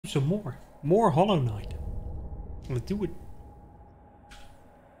Some more Hollow Knight. Let's do it.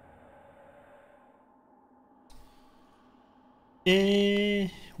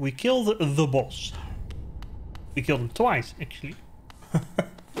 We killed the boss. We killed him twice, actually.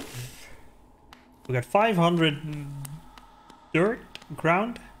 We got 500 dirt,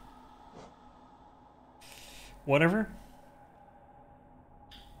 ground, whatever.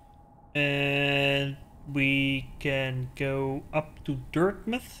 And we can go up to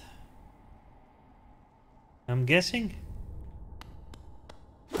Dirtmouth, I'm guessing.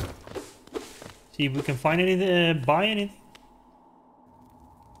 See if we can find anything, buy anything.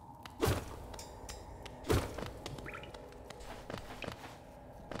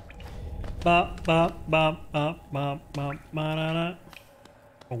 Ba ba ba ba ba ba ba da da.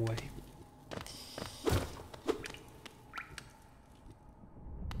 Away.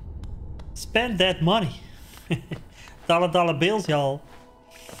 Spend that money. Dollar bills, y'all.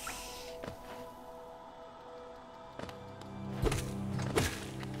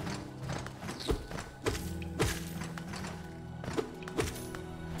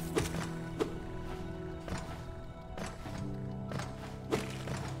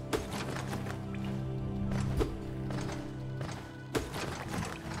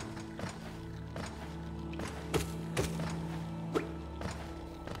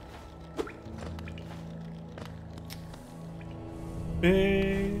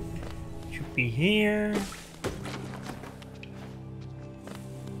 Should be here.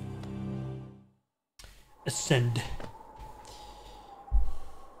 Ascend.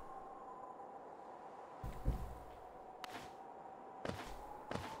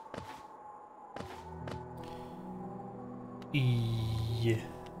 Yeah.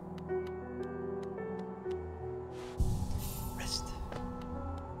 Rest.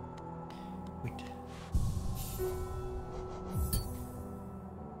 Wait.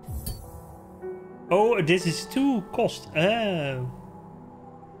 Oh, this is too cost.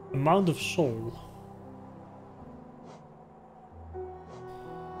 Amount of soul.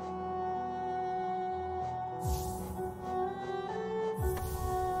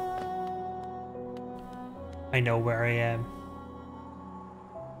 I know where I am.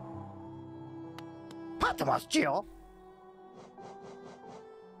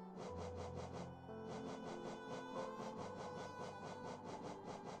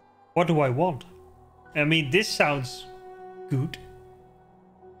 What do I want? I mean, this sounds good.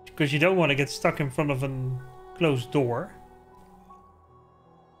 Because you don't want to get stuck in front of a closed door.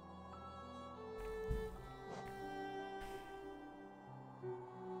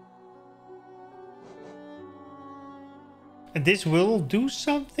 And this will do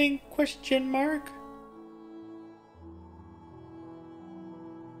something? Question mark?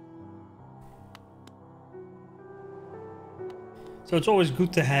 So it's always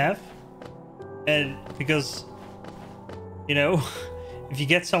good to have. And because, you know, if you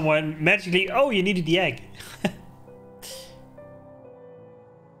get someone magically, oh, you needed the egg.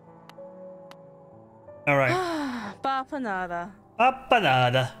 All right. Papanada.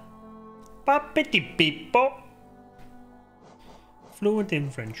 Papanada. Papiti-pipo. Fluent in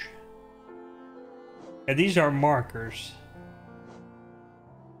French. And these are markers.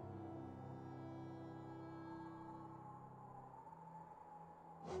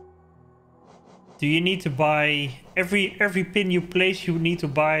 Do you need to buy every pin you place? You need to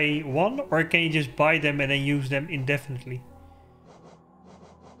buy one, or can you just buy them and then use them indefinitely?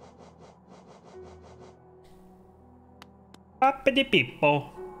 Papidi people.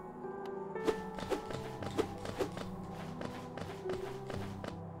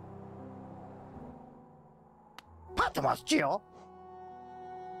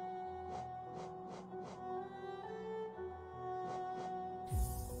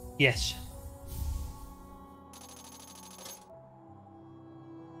 Yes.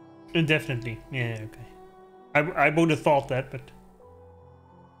 Indefinitely. Yeah, okay. I would have thought that, but...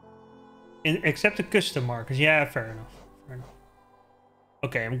 except the custom markers. Yeah, fair enough. Fair enough.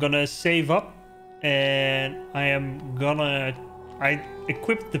 Okay, I'm gonna save up. And I am gonna... I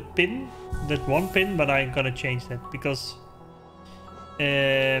equipped the pin. That one pin, but I'm gonna change that. Because...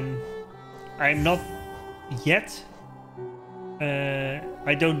 I'm not yet...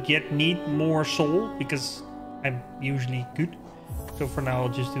 I don't yet need more soul. Because I'm usually good. So for now I'll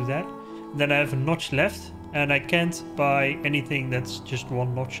just do that. Then I have a notch left. And I can't buy anything that's just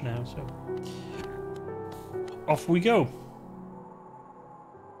one notch now. So off we go.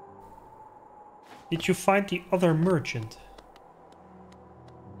 Did you find the other merchant?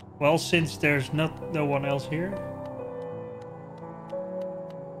 Well, since there's no one else here.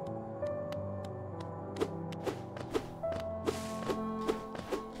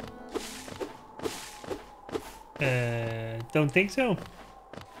 Don't think so.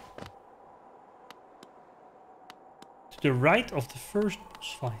 To the right of the first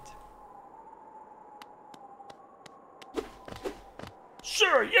boss fight.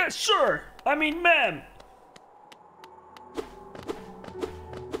 Sir, yes, sir. I mean, ma'am.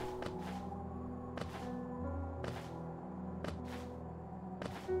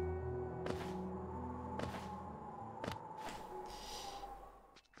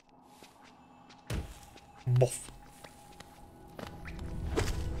 Boff.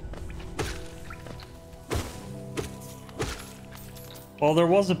 Well, there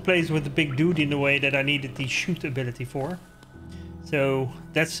was a place with a big dude in the way that I needed the shoot ability for. So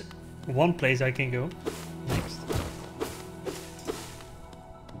that's one place I can go next.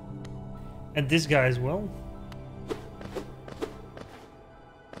 And this guy as well.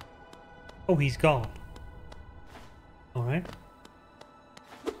 Oh, he's gone. All right.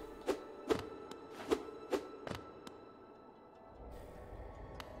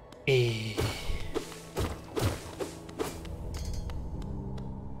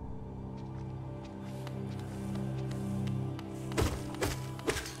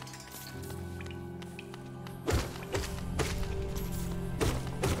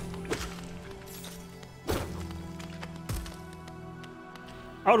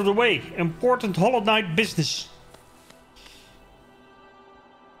 Out of the way. Important Hollow Knight business.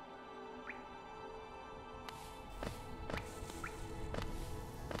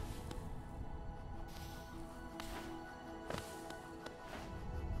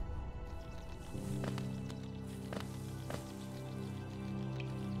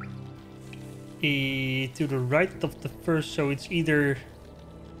 To the right of the first, so it's either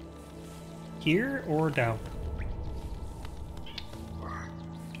here or down.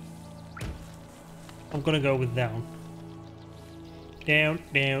 I'm gonna go with down. Down,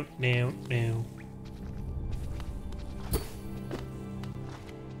 down, down, down.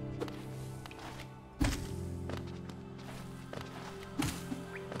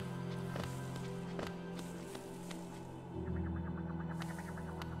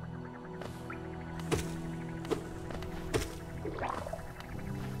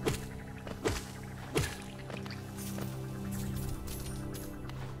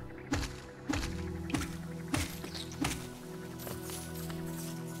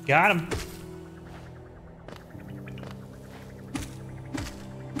 Got him.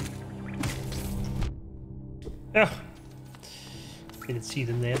 Oh, didn't see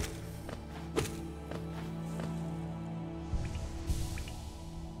them there.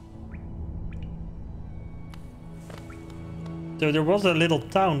 So there was a little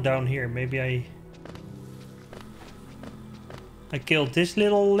town down here. Maybe I killed this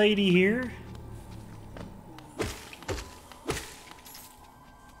little lady here.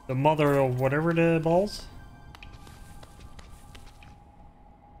 The mother of whatever the balls.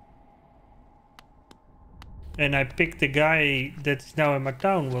 And I picked the guy that's now in my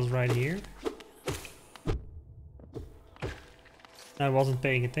town was right here. I wasn't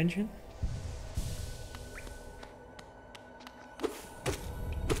paying attention.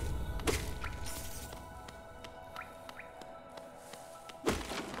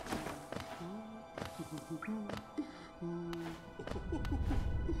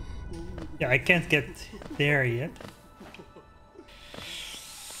 Yeah, I can't get there yet.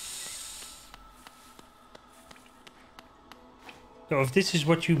 So if this is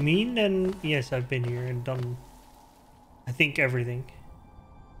what you mean, then yes, I've been here and done, I think, everything.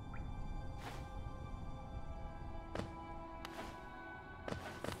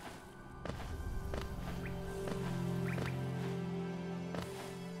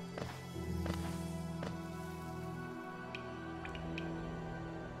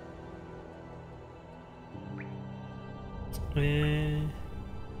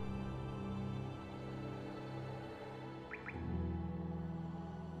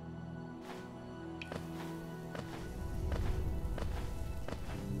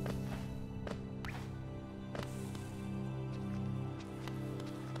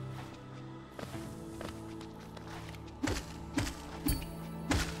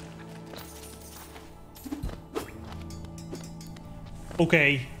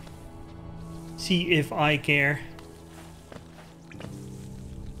 Okay. See if I care.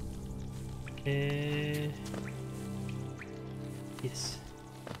 Yes.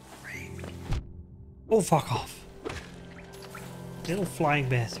 Oh, fuck off. Little flying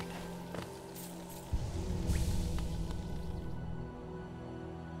bastard.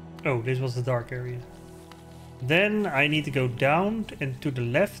 Oh, this was the dark area. Then I need to go down and to the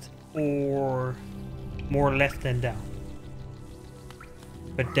left, or more left than down.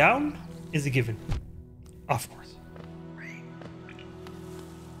 But down is a given. Of course.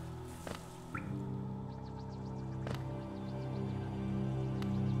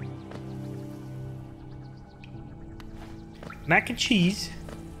 Mac and cheese.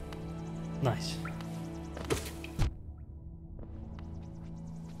 Nice.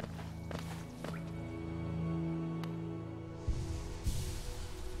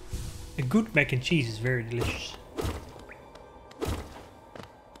 A good mac and cheese is very delicious.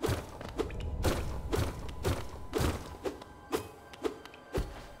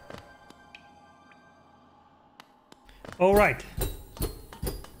 All right.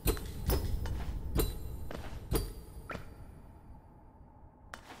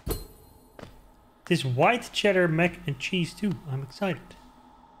 This white cheddar mac and cheese too. I'm excited.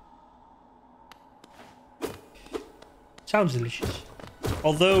 Sounds delicious.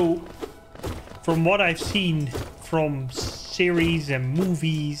 Although, from what I've seen from series and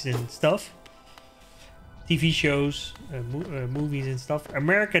movies and stuff, TV shows, movies and stuff,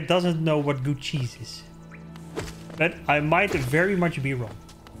 America doesn't know what good cheese is. But I might very much be wrong.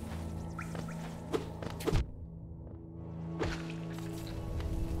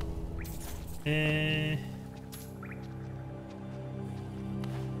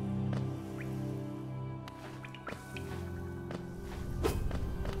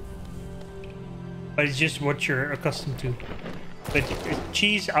 But it's just what you're accustomed to. But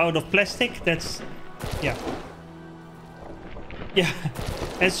cheese out of plastic, that's... yeah. Yeah.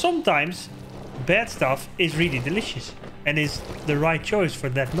 And sometimes bad stuff is really delicious. And is the right choice for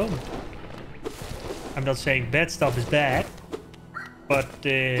that moment. I'm not saying bad stuff is bad. But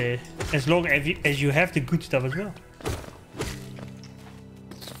as long as you have the good stuff as well.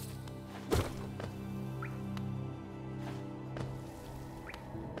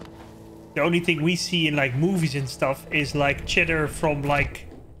 The only thing we see in like movies and stuff is like cheddar from like...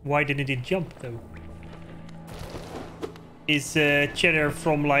 why didn't it jump though? Is cheddar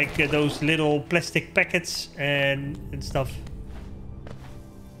from like those little plastic packets and stuff.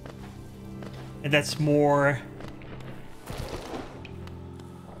 And that's more...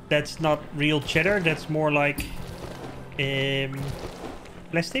 that's not real cheddar, that's more like...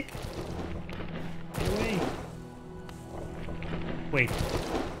 plastic? Get away. Wait.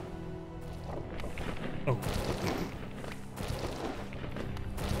 Oh.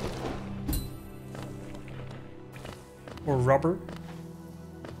 Or rubber.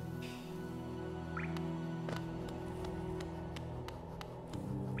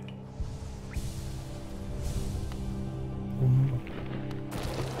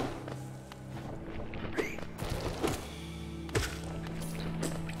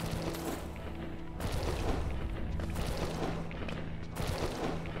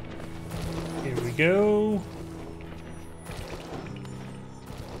 Here we go.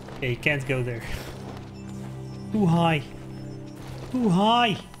 Okay, you can't go there. Too high. Too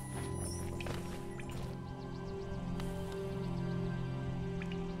high.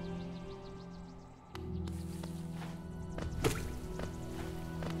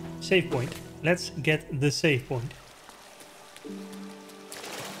 Save point. Let's get the save point.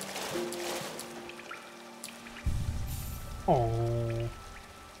 Oh,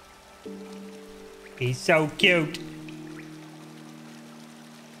 he's so cute.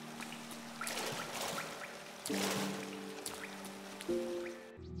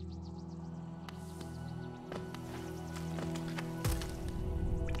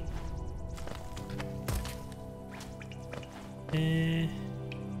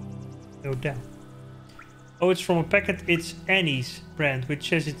 Go down. Oh, it's from a packet. It's Annie's brand, which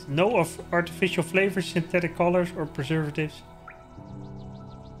says it's no of artificial flavors, synthetic colors, or preservatives.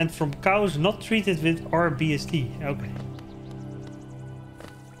 And from cows not treated with RBST. Okay.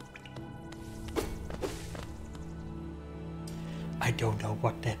 I don't know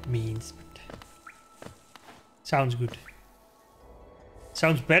what that means, but sounds good.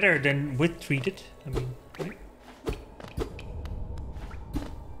 Sounds better than with treated. I mean, right?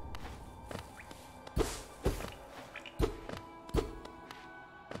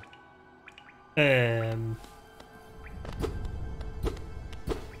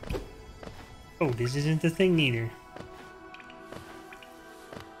 Oh, this isn't the thing either.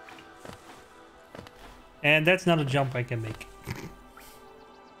 And that's not a jump I can make.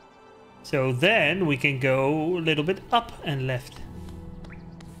 So then we can go a little bit up and left.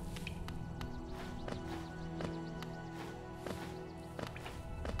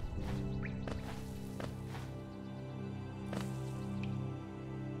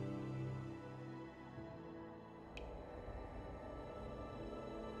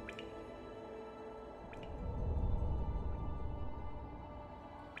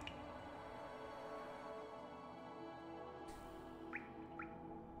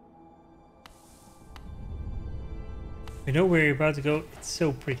 I know where you're about to go. It's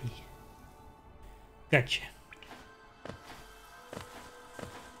so pretty. Gotcha.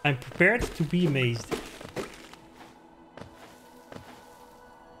 I'm prepared to be amazed.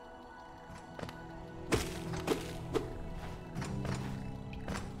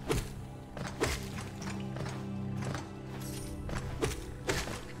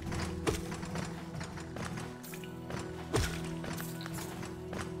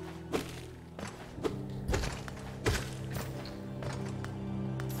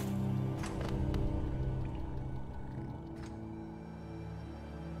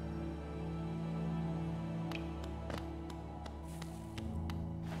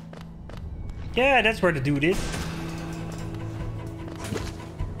 Yeah, that's where the dude is.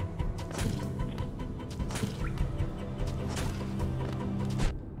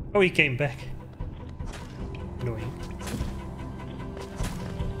 Oh, he came back. Annoying.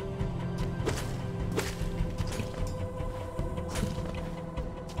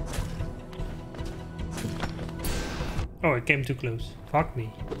 Oh, it came too close. Fuck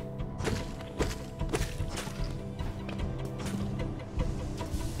me.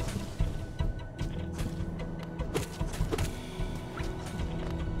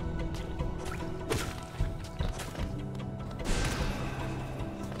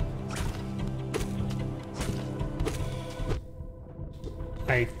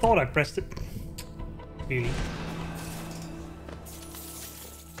 I thought I pressed it. Really?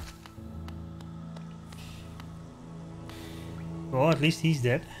 Well, at least he's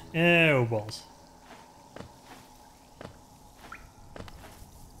dead. Oh, balls.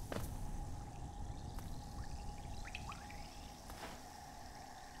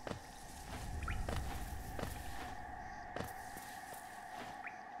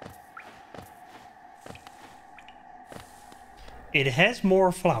 It has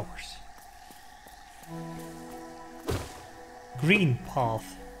more flowers. Green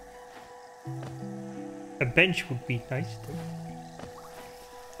path. A bench would be nice too.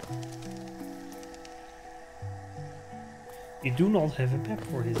 You do not have a map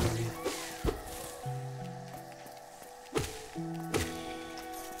for this area.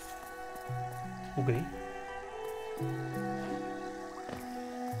 Okay.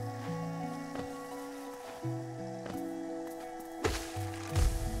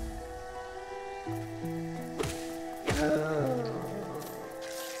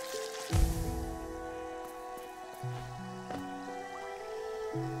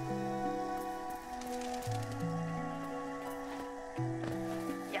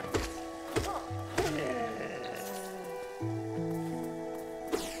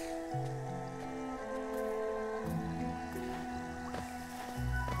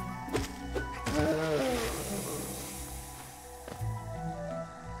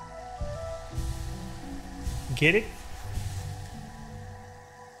 Get it?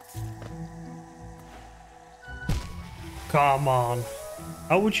 Come on.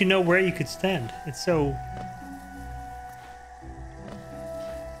 How would you know where you could stand? It's so...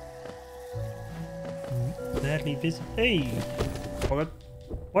 badly visible. Hey! What?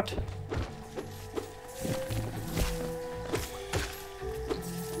 What?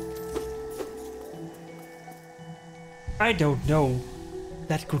 I don't know.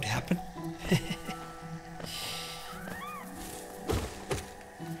 That could happen.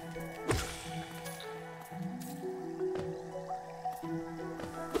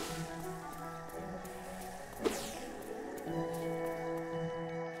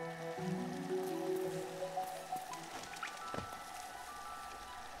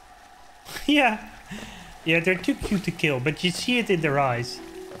 Yeah. Yeah, they're too cute to kill, but you see it in their eyes.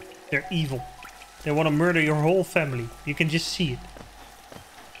 They're evil. They want to murder your whole family. You can just see it.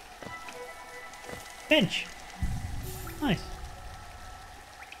 Bench. Nice.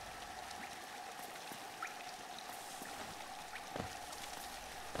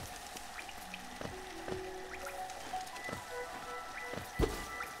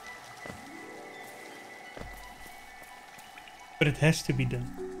 But it has to be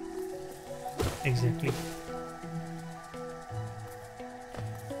done. Exactly.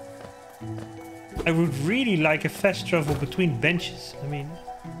 I would really like a fast travel between benches. I mean...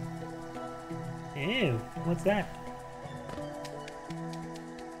 Ew, what's that?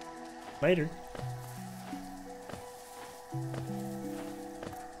 Later.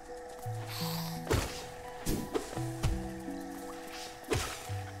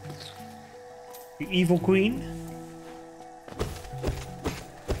 The evil queen.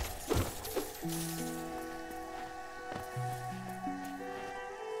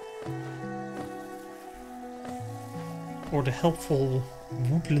 Or the helpful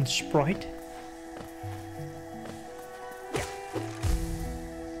woodland sprite.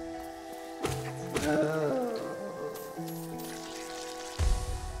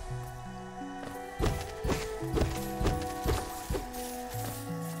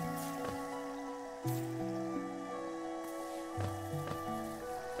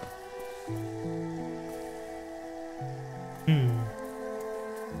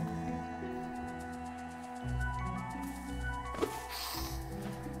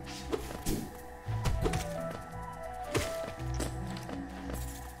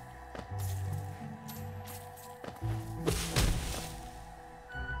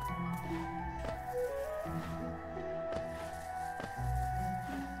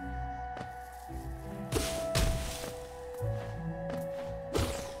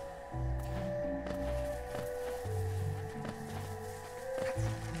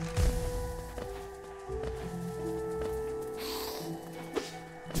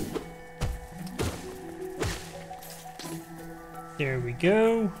 There we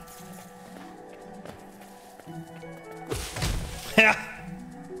go. Yeah.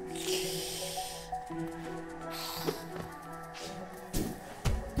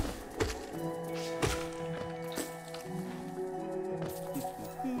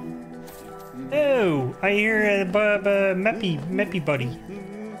 Oh, I hear a Mappy buddy.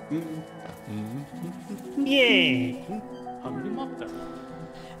 Yeah.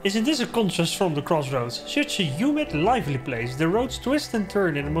 Isn't this a contrast from the crossroads? Such a humid, lively place. The roads twist and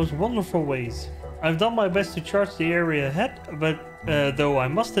turn in the most wonderful ways. I've done my best to charge the area ahead, but though I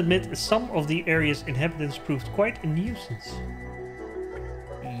must admit some of the area's inhabitants proved quite a nuisance.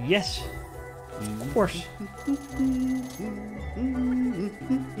 Yes, of course.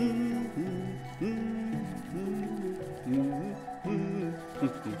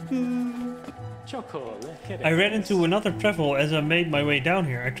 I ran into another traveler as I made my way down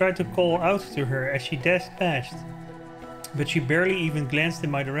here. I tried to call out to her as she dashed past, but she barely even glanced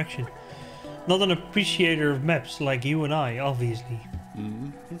in my direction. Not an appreciator of maps like you and I, obviously.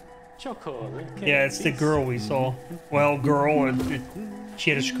 Yeah, it's the girl we saw. Well, girl, she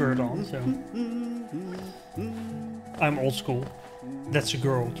had a skirt on, so... I'm old school. That's a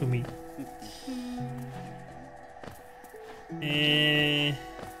girl to me.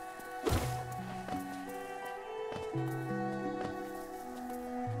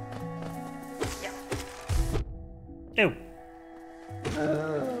 Oh.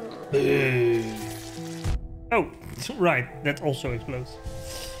 Oh, right. That also explodes.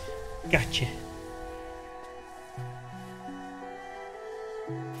 Gotcha.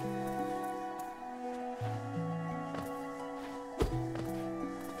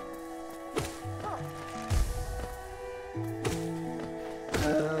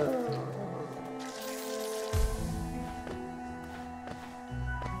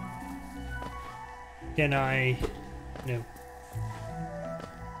 Can I... No.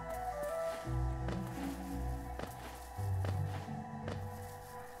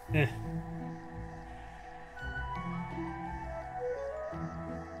 Eh.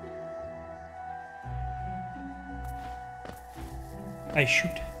 I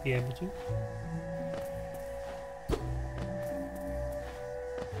should be able to.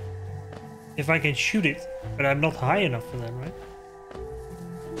 If I can shoot it, but I'm not high enough for that, right?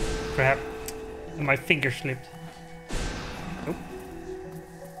 Perhaps my finger slipped. Nope.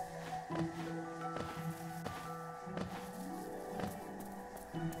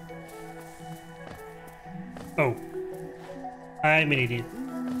 Oh. I'm an idiot.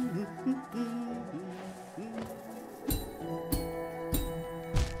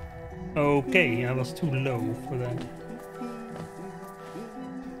 Okay, I was too low for that.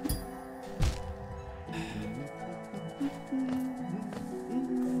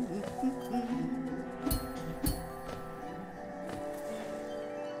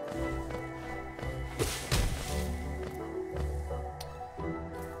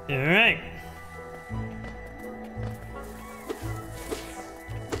 All right.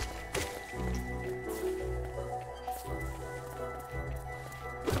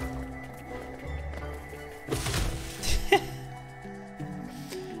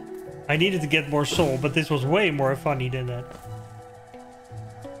 I needed to get more soul, but this was way more funny than that.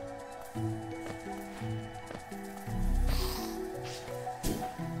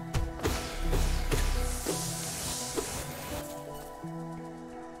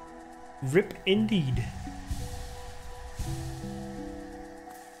 Rip indeed.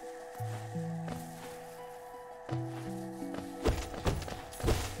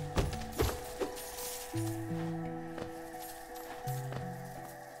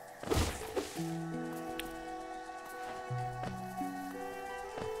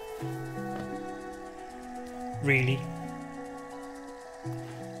 Really?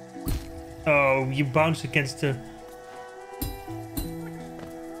 Oh, you bounce against the...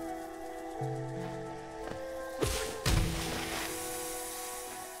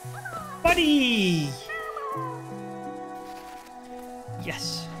 Buddy!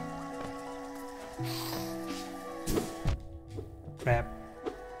 Yes. Crap.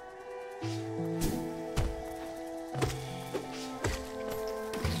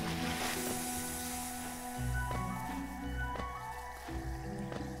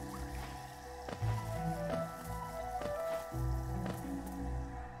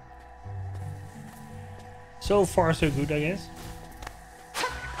 So far, so good, I guess.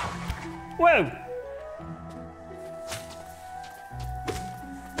 Whoa!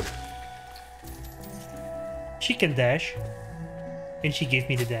 She can dash. Can she give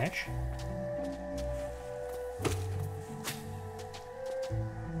me the dash?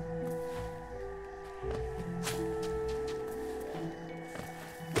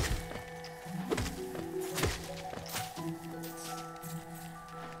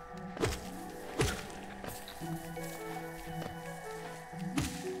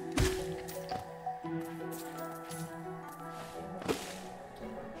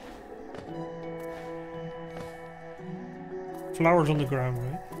 flowers on the ground,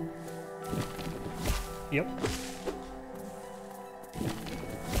 right? Yep.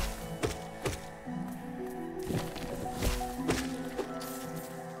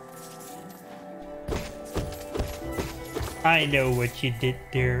 I know what you did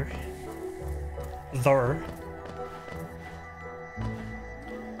there. There.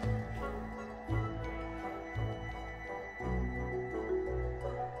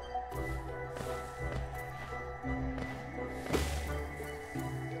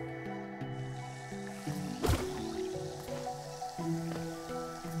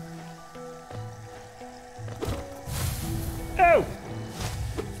 Oh!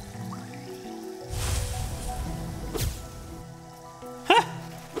 Huh!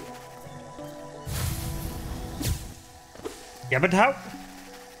 Yeah, but how?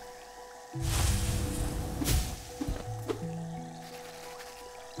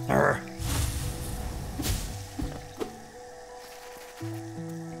 Arr.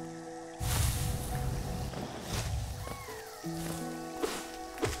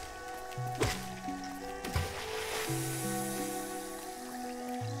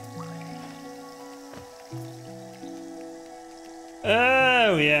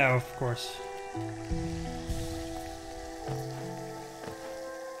 Oh, yeah, of course.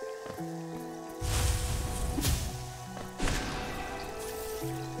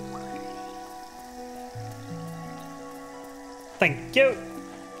 Thank you.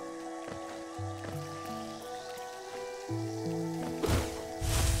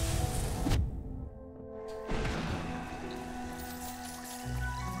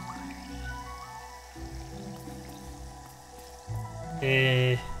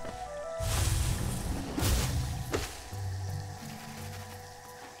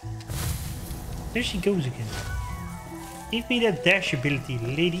 There she goes again. Give me that dash ability,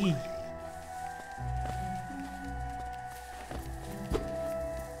 lady.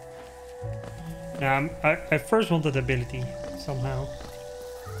 Now, I first want that ability somehow.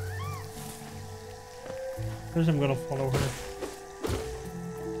 First, I'm gonna follow her.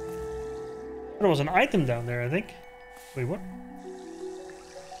 There was an item down there, I think. Wait, what?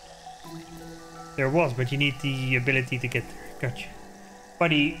 There was, but you need the ability to get there. Gotcha.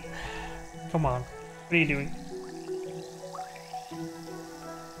 Buddy, come on. What are you doing?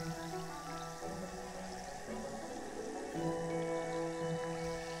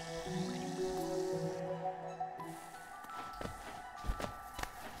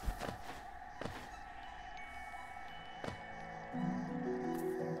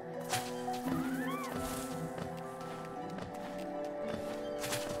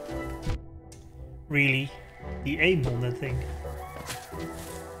 Really? The aim on that thing.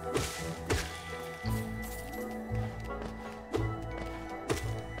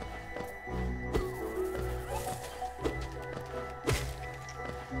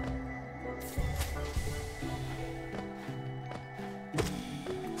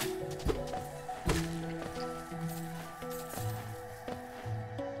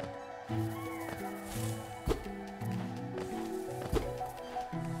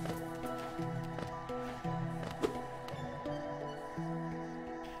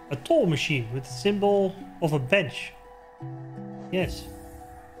 A toll machine with the symbol of a bench. Yes.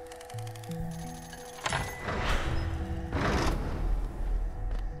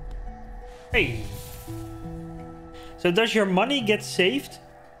 Hey. So does your money get saved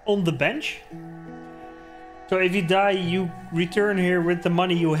on the bench? So if you die, you return here with the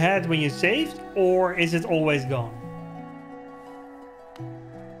money you had when you saved? Or is it always gone?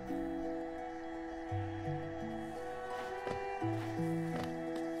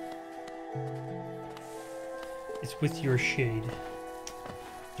 It's with your shade.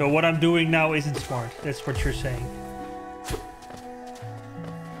 So what I'm doing now isn't smart. That's what you're saying.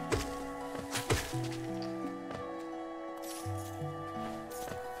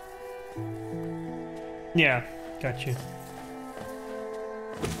 Yeah, got you.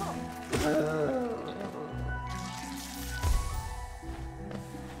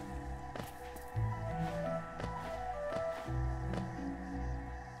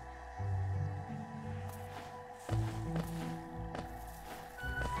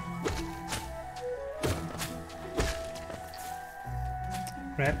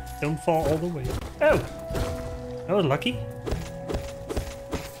 Right, don't fall all the way. Oh! That was lucky.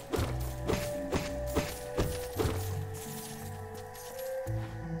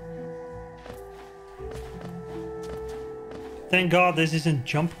 Thank God this isn't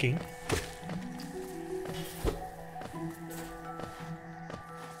Jump King.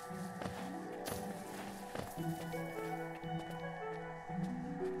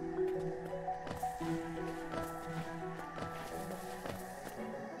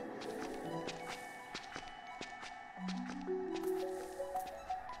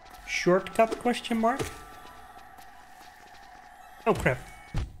 shortcut question mark? Oh crap.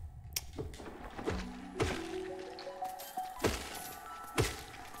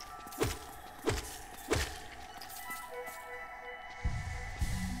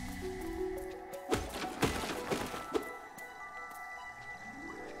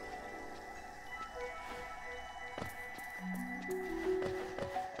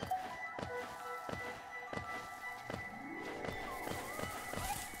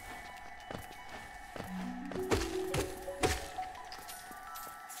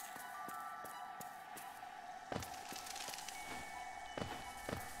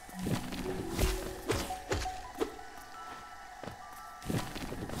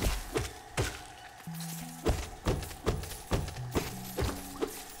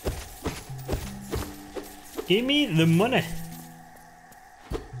 Give me the money.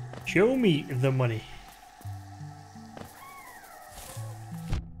 Show me the money.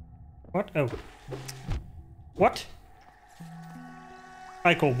 What? Oh. What?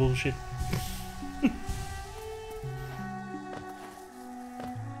 I call bullshit.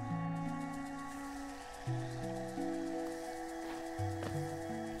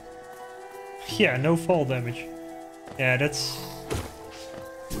 Yeah, no fall damage. Yeah, that's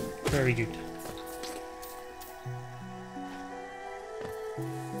very good.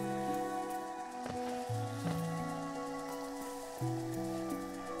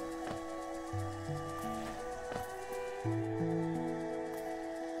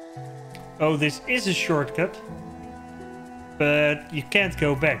 Oh, this is a shortcut, but you can't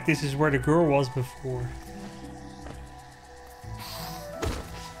go back. This is where the girl was before.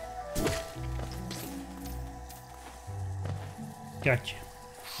 Gotcha.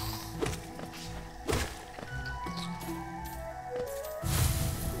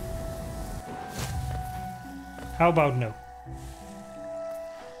 How about no?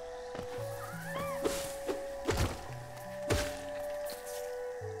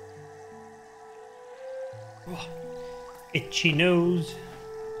 Oh, itchy nose.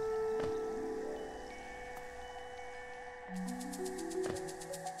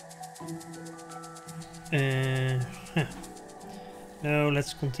 Huh. No,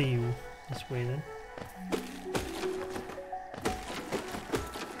 let's continue this way then.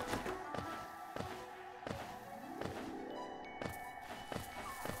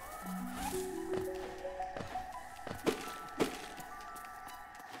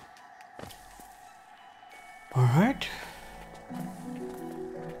 All right.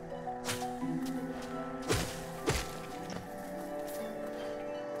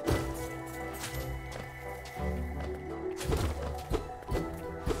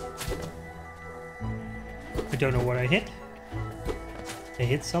 I don't know what I hit. I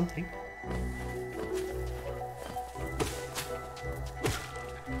hit something.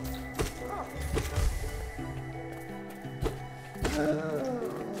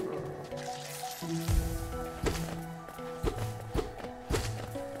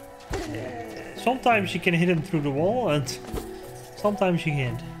 Sometimes you can hit him through the wall and sometimes you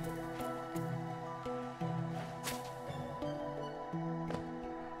can't.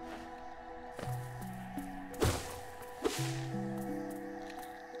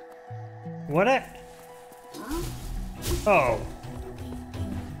 What? Oh.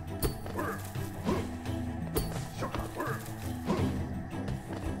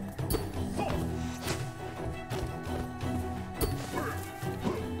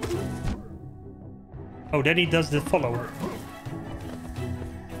 Oh, then he does the follow.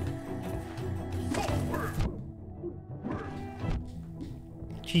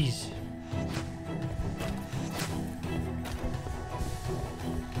 Jeez.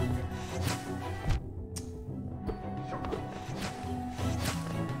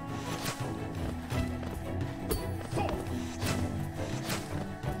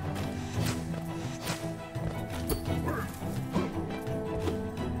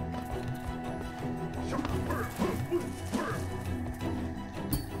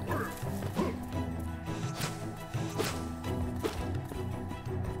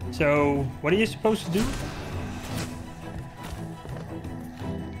 So, what are you supposed to do?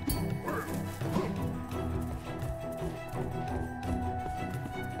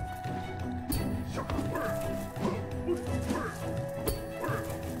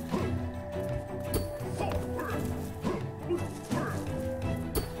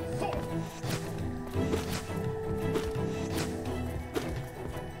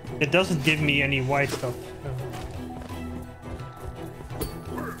 It doesn't give me any white stuff.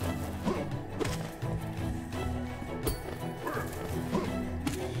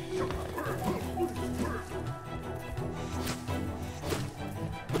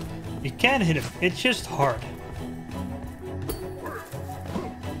 You can hit him. It's just hard.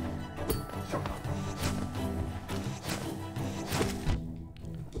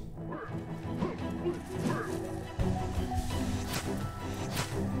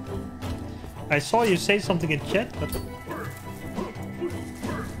 I saw you say something in chat, but...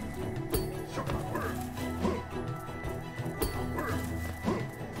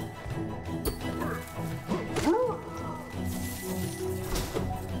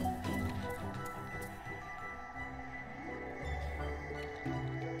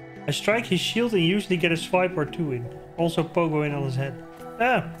 I strike his shield and usually get a swipe or two in. Also pogo in on his head.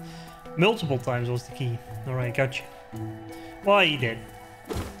 Ah! Multiple times was the key. Alright, gotcha. Why he did.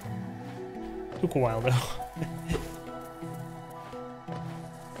 Took a while though.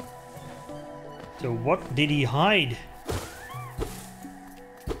 So what did he hide?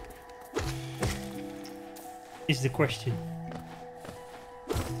 Is the question.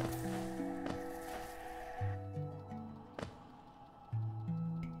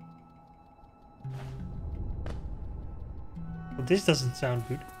 Well, this doesn't sound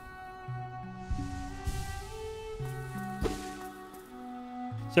good.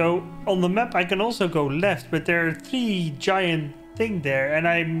 So on the map I can also go left, but there are 3 giant things there and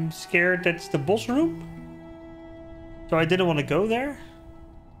I'm scared that's the boss room. So I didn't want to go there.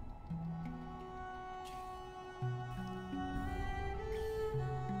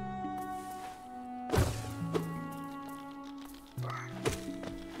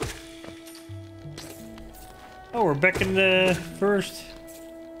 Oh, we're back in the first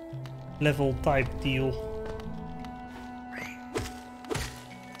level type deal.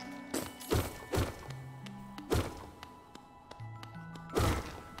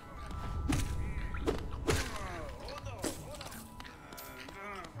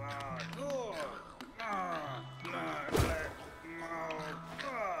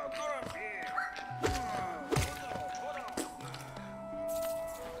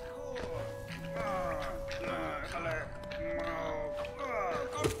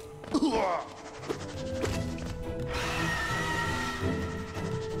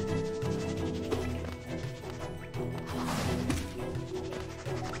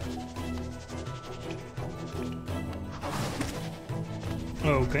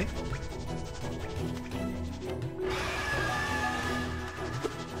 Okay.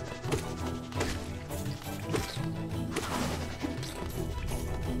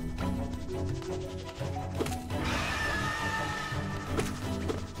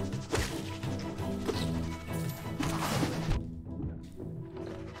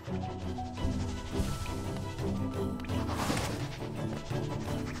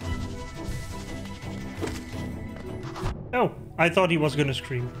 Oh, I thought he was gonna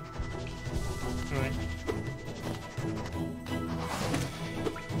scream. Alright.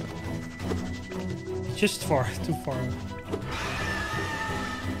 Just far, too far.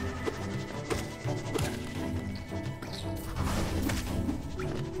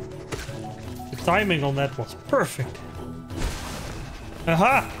 The timing on that was perfect.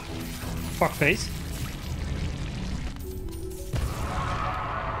 Aha! Fuckface.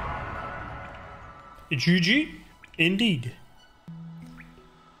 GG? Indeed.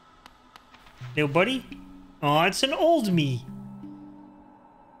 Little buddy? Oh, it's an old me.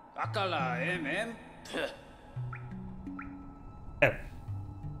 Oh.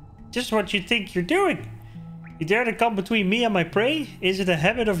 Just what you think you're doing. You dare to come between me and my prey? Is it a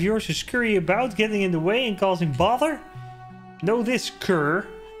habit of yours to scurry about, getting in the way and causing bother? Know this, cur.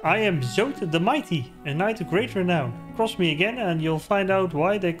 I am Zote the Mighty, a knight of great renown. Cross me again and you'll find out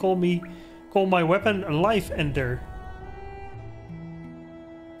why they call my weapon a Life Ender.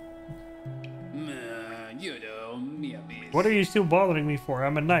 What are you still bothering me for?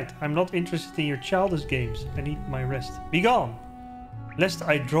 I'm a knight. I'm not interested in your childish games. I need my rest. Be gone, lest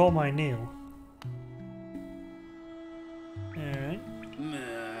I draw my nail. Alright.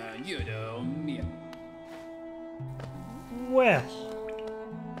 Well.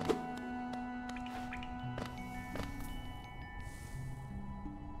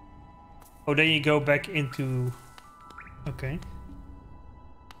 Oh, then you go back into... Okay.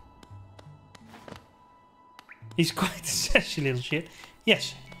 He's quite a sassy little shit.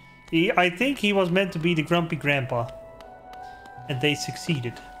 Yes. I think he was meant to be the grumpy grandpa. And they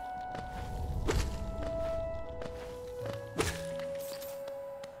succeeded.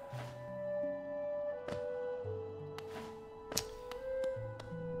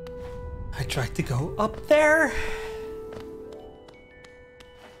 I tried to go up there.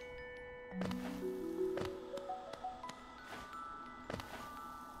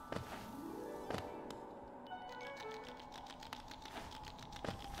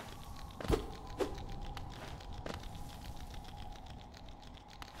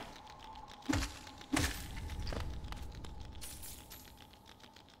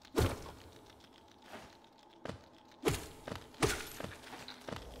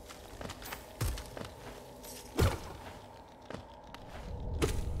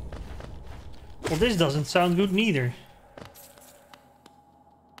 Well, this doesn't sound good neither.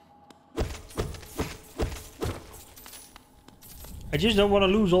 I just don't want to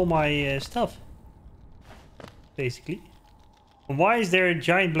lose all my stuff. Basically. And why is there a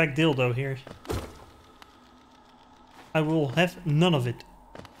giant black dildo here? I will have none of it.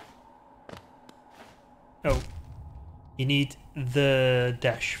 Oh. You need the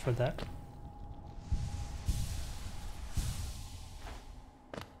dash for that.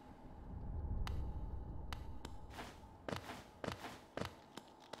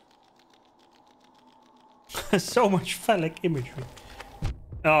 So much phallic imagery.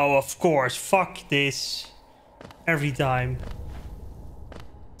 Oh, of course. Fuck this. Every time.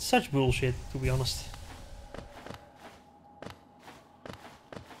 Such bullshit, to be honest.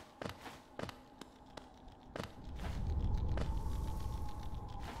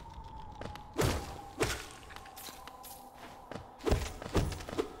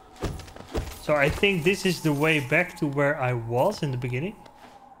 So I think this is the way back to where I was in the beginning.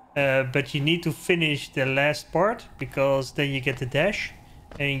 But you need to finish the last part, because then you get the dash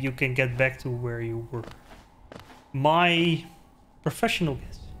and you can get back to where you were. My professional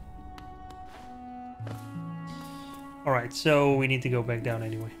guess. Alright, so we need to go back down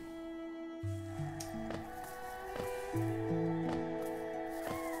anyway.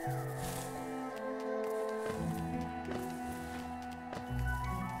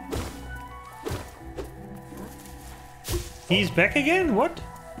 He's back again? What?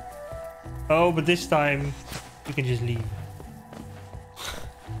 Oh, but this time you can just leave.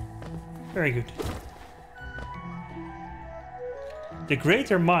 Very good. The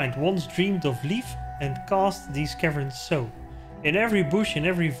greater mind once dreamed of leaf and cast these caverns so. In every bush, in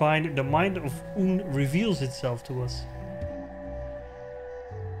every vine, the mind of Un reveals itself to us.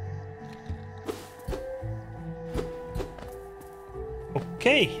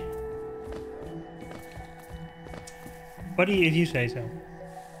 Okay. Buddy, if you say so.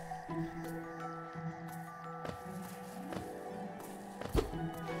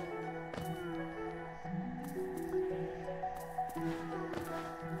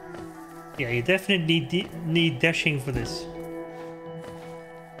 Yeah, you definitely need dashing for this.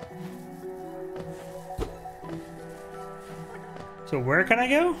 So where can I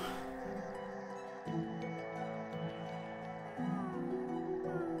go?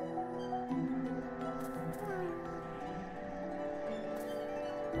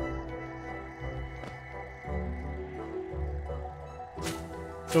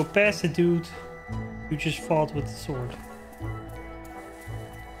 Go past the dude who just fought with the sword.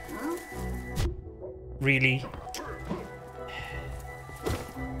 Really?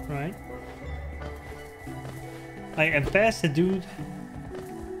 Right. I am past the dude.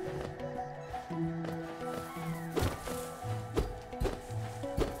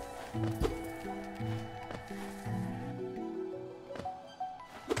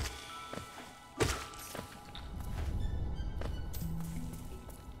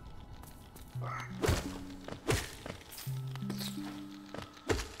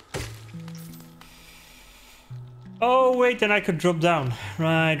 Oh, wait, then I could drop down.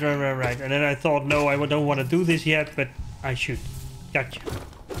 Right. And then I thought, no, I don't want to do this yet, but I should. Gotcha.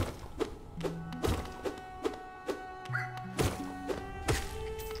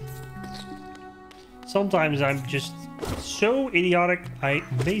 Sometimes I'm just so idiotic, I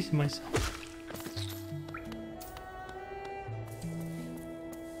amaze myself.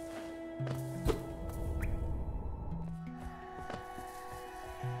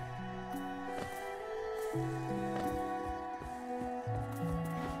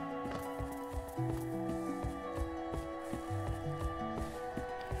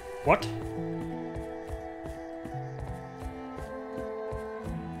 What?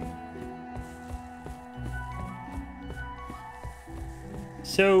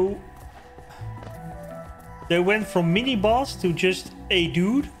 So they went from mini boss to just a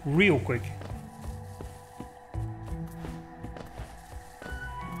dude real quick.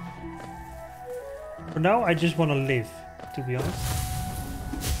 For now, I just want to live, to be honest.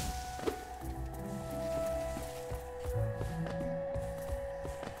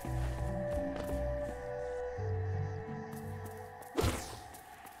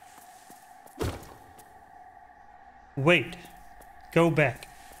 Wait. Go back.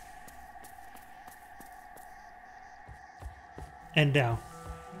 And down.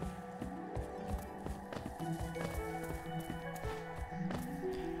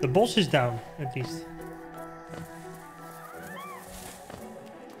 The boss is down, at least.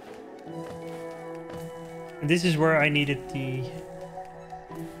 And this is where I needed the...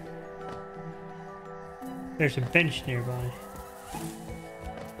 There's a bench nearby.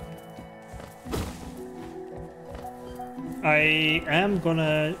 I am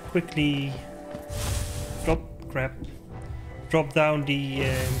gonna quickly drop down the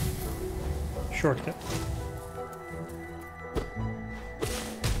shortcut.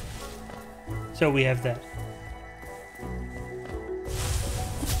 So we have that.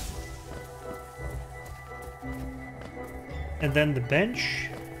 And then the bench.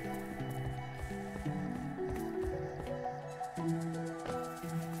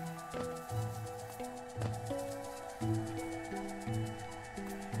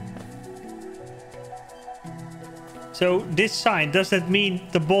 So this sign, does that mean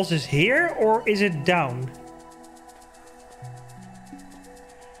the boss is here or is it down?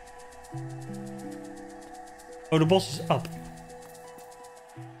 Oh, the boss is up.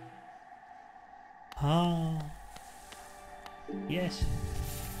 Ah. Yes.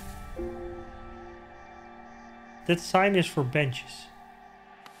 That sign is for benches.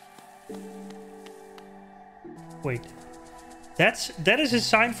 Wait. That is a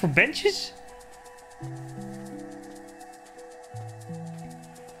sign for benches?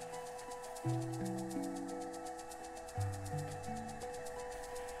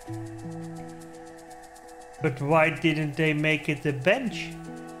 But why didn't they make it a bench?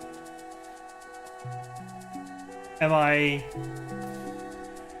 Am I...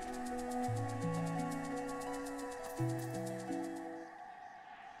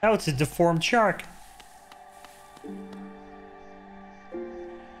 Now it's a deformed shark.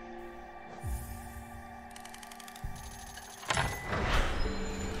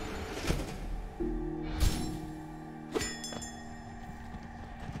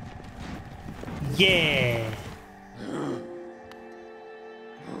 Yeah.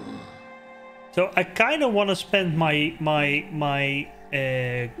 So I kind of want to spend my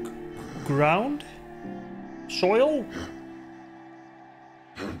ground soil,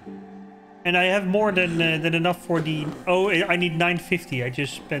 and I have more than enough for the. Oh, I need 950. I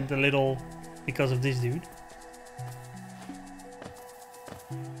just spent a little because of this dude.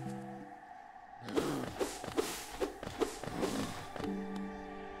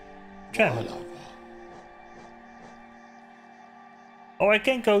 Travel. Oh, I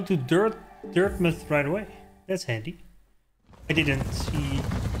can go to Dirtmouth right away. That's handy. I didn't see...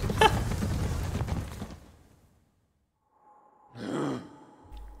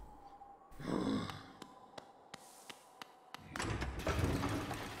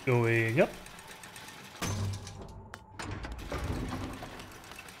 Going up.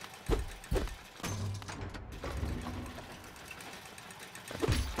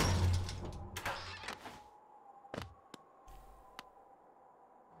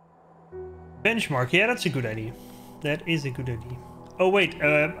 Benchmark, yeah, that's a good idea. That is a good idea. Oh wait,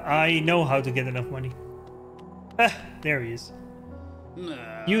 I know how to get enough money. Ah, there he is.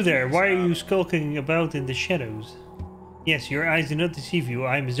 You there, why are you skulking about in the shadows? Yes, your eyes do not deceive you.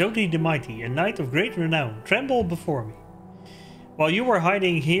 I am Zodi the Mighty, a knight of great renown. Tremble before me. While you were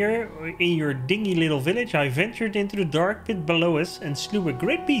hiding here in your dingy little village, I ventured into the dark pit below us and slew a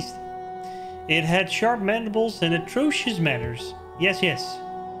great beast. It had sharp mandibles and atrocious manners. Yes, yes.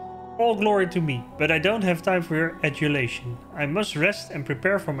 All glory to me, but I don't have time for your adulation. I must rest and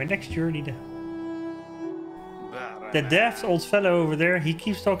prepare for my next journey down. That daft old fellow over there, he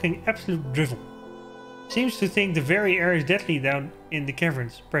keeps talking absolute drivel. Seems to think the very air is deadly down in the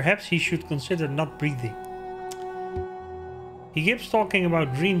caverns. Perhaps he should consider not breathing. He keeps talking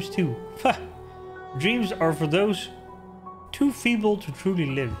about dreams too. Ha! Dreams are for those too feeble to truly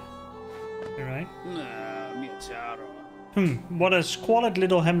live. Alright? What a squalid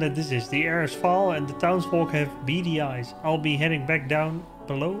little hamlet this is. The air is foul and the townsfolk have beady eyes. I'll be heading back down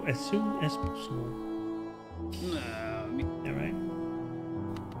below as soon as possible. Alright.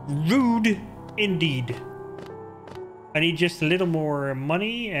 Rude indeed. I need just a little more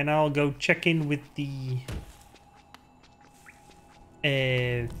money and I'll go check in with the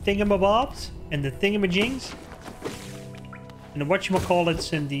thingamabobs and the thingamajings and the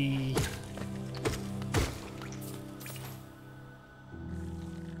whatchamacallits and the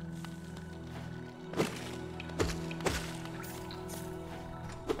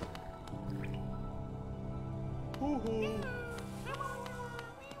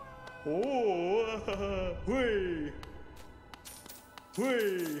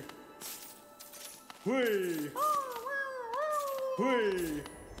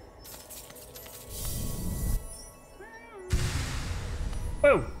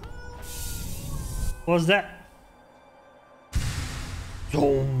Whoa! What's that?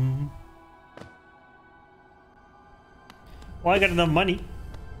 Zoom. Well, I got enough money.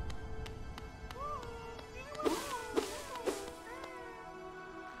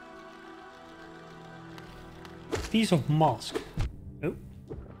 piece of mask. Oh.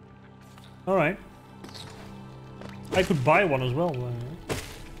 Alright. I could buy one as well.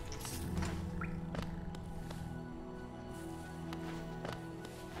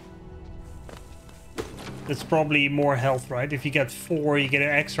 That's probably more health, right? If you get 4, you get an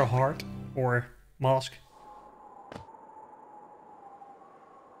extra heart or mask.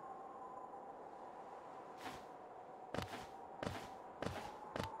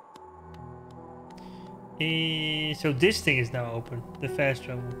 So this thing is now open, the fast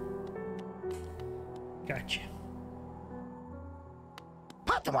travel. Gotcha.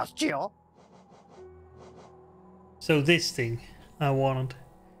 So this thing I wanted.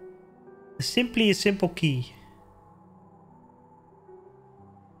 Simply a simple key.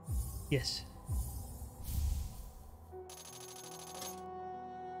 Yes.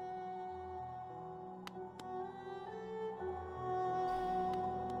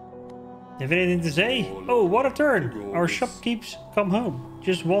 Have anything to say? Oh, what a turn! Our shopkeep's come home.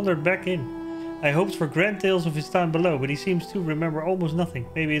 Just wandered back in. I hoped for grand tales of his time below, but he seems to remember almost nothing.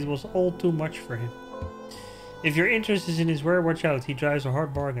 Maybe it was all too much for him. If your interest is in his ware, watch out. He drives a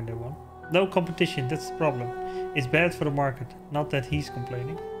hard bargain, that one. No competition, that's the problem. It's bad for the market. Not that he's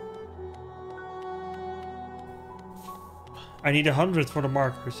complaining. I need 100 for the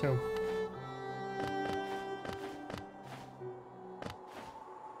marker, so...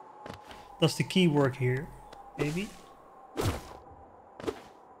 Does the key work here? Maybe?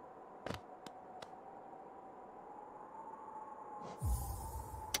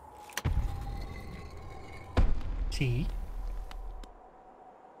 T.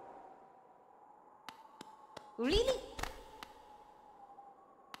 Really?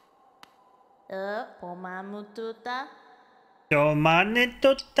 Pomamututa.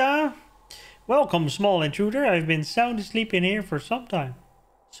 Tomanituta. Welcome, small intruder. I've been sound asleep in here for some time.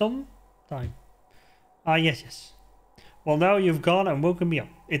 Ah, yes. Well, now you've gone and woken me up.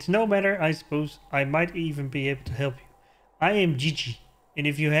 It's no matter, I suppose. I might even be able to help you. I am Gigi, and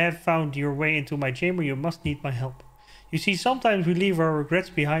if you have found your way into my chamber, you must need my help. You see, sometimes we leave our regrets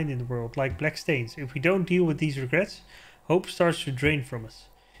behind in the world, like black stains. If we don't deal with these regrets, hope starts to drain from us.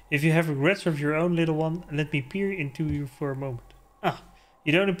 If you have regrets of your own, little one, let me peer into you for a moment. Ah,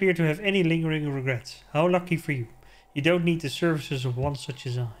 you don't appear to have any lingering regrets. How lucky for you. You don't need the services of one such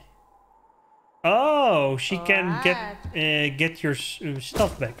as I. Oh, she can get your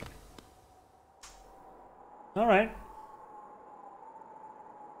stuff back. All right.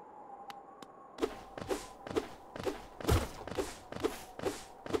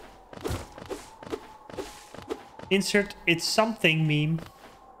 Insert it's something meme.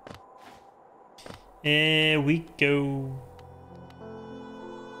 We go.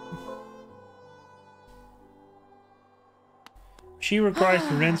 She requires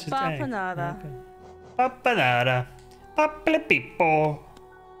to rinse its egg. Papanada. Okay. Papanada. Papalipipo.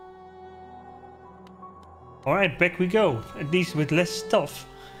 Alright, back we go. At least with less stuff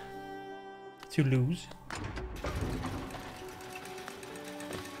to lose.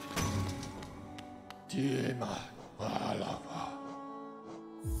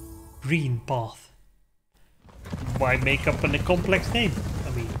 Green path. Why make up a complex name? I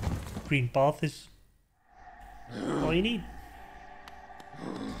mean, green path is all you need.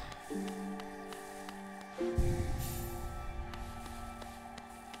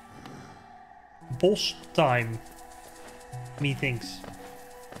 Boss time. Methinks.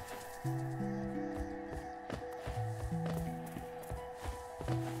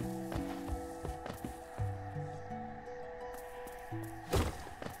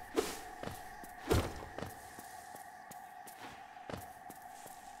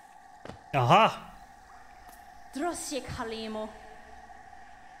 Aha! Drosjek Halimo.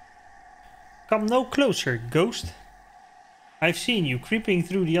 Come no closer, ghost. I've seen you creeping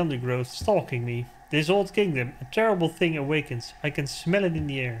through the undergrowth, stalking me. This old kingdom, a terrible thing awakens. I can smell it in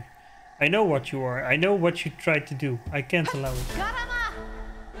the air. I know what you are. I know what you tried to do. I can't allow it. Garama!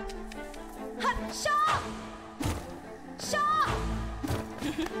 Shaw! Shaw!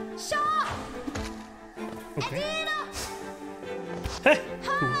 Shaw! Okay. Edina! Heh,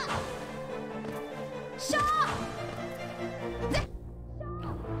 cool. Shaw!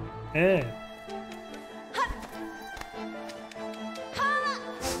 Yeah.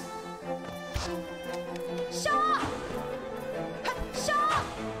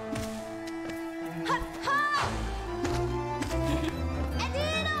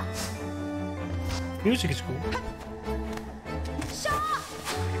 Music is cool.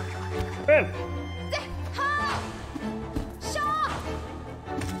 Oh.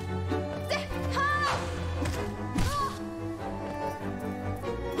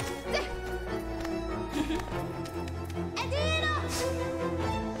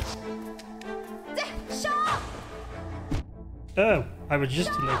 Oh, I was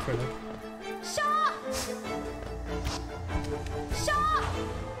just too late for that. Shaw! Shaw!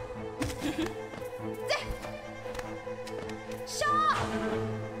 Shaw!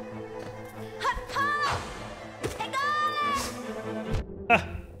 Ha! Ha! Egale! Ah,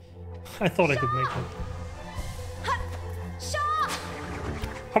 I thought I could make that. Ha! Shaw!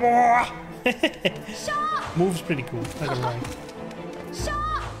 Come on! Shaw! Move's pretty cool, not gonna lie.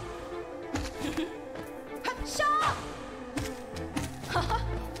 Shaw! Ha! Shaw! Ha! Ha!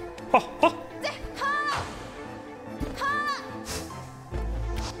 Oh, oh. Ha! Ha!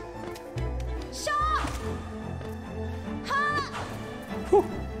 Shaw! Ha! Whew.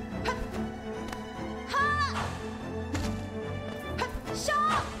 Ha! Ha! Shaw!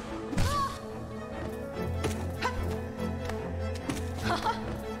 Ha! Ha!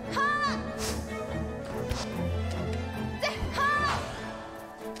 Ha!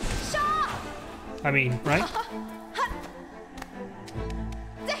 Shaw! I mean, right?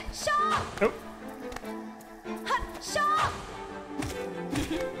 Shaw! Oh, Shaw!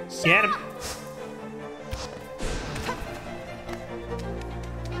 get him.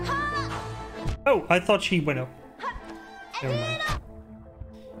 Oh, I thought she went up. Never mind.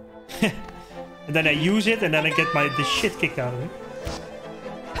 And then I use it, and then I get the shit kicked out of me.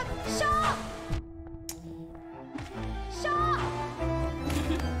 Shaw! Shaw!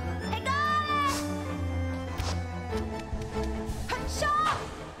 Egale! Shaw!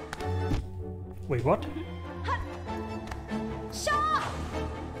 Wait, what? Shaw!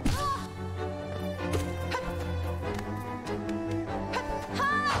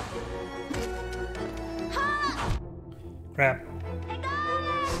 Crap.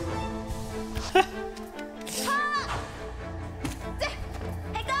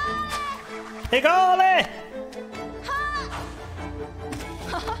 Hey, golly!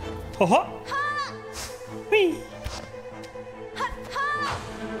 Ho ho! Whee!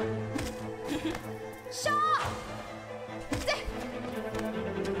 Shaw!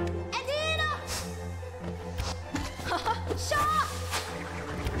 Edina! Shaw!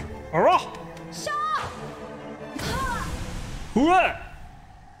 Hurrah! Shaw! Hoorah!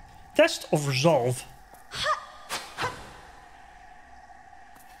 Test of resolve.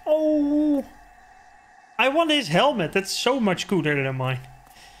 Oh! I want his helmet. That's so much cooler than mine.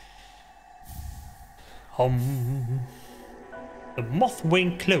 The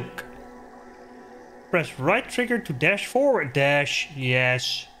Mothwing Cloak. Press right trigger to dash forward. Dash,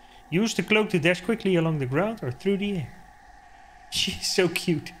 yes. Use the cloak to dash quickly along the ground or through the air. She's so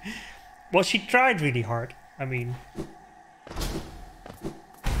cute. Well, she tried really hard. I mean...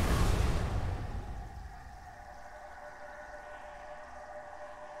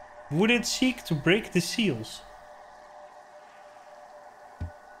 Would it seek to break the seals?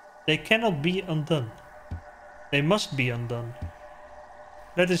 They cannot be undone. They must be undone.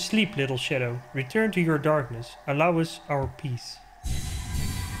 Let us sleep, little shadow. Return to your darkness. Allow us our peace.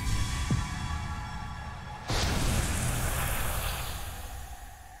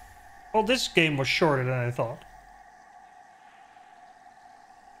 Well, this game was shorter than I thought.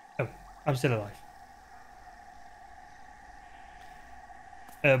 Oh, I'm still alive.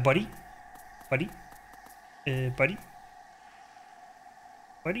 Buddy? Buddy? Buddy?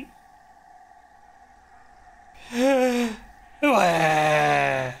 Buddy?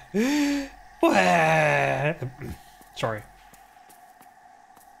 Sorry.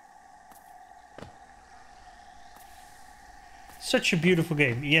 Such a beautiful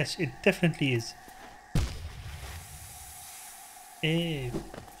game. Yes, it definitely is. I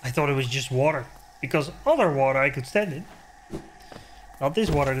thought it was just water. Because other water I could stand in. Not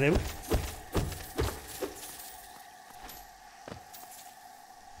this water though.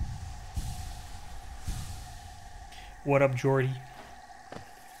 What up, Jordy?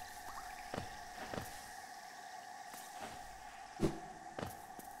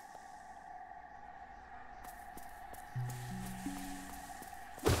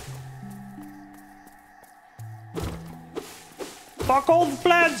 Fuck all the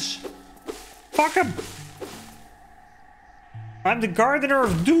plants! Fuck them! I'm the Gardener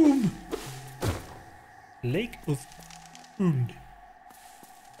of Doom! Lake of Und.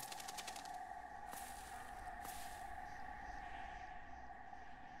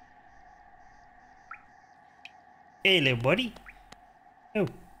 Hey, little buddy. Oh.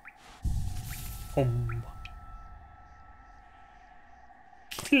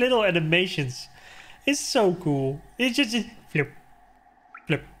 Little animations. It's so cool. It's just flip.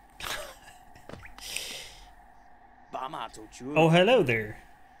 Flip. Oh, hello there,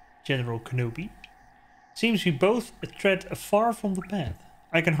 General Kenobi. Seems we both tread far from the path.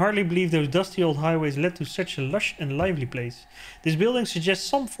 I can hardly believe those dusty old highways led to such a lush and lively place. This building suggests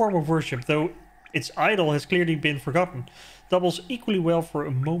some form of worship, though its idol has clearly been forgotten. Doubles equally well for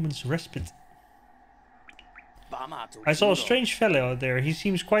a moment's respite. I saw a strange fellow out there. He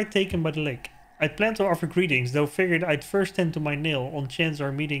seems quite taken by the lake. I'd planned to offer greetings, though figured I'd first tend to my nail on chance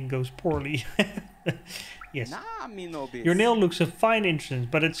our meeting goes poorly. Yes. Your nail looks a fine instrument,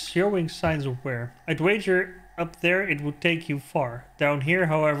 but it's showing signs of wear. I'd wager up there it would take you far. Down here,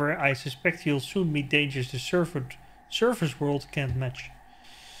 however, I suspect you'll soon meet dangers the surface world can't match.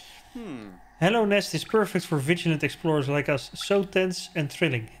 Hello Nest is perfect for vigilant explorers like us, so tense and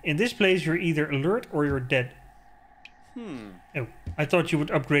thrilling. In this place, you're either alert or you're dead. Oh, I thought you would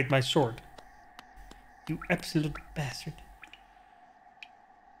upgrade my sword. You absolute bastard.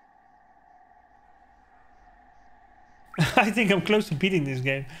 I think I'm close to beating this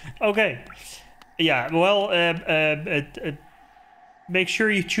game. Okay. Yeah, well, make sure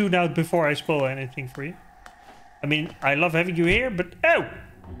you tune out before I spoil anything for you. I mean, I love having you here, but... Oh!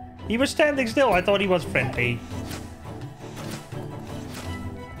 He was standing still. I thought he was friendly.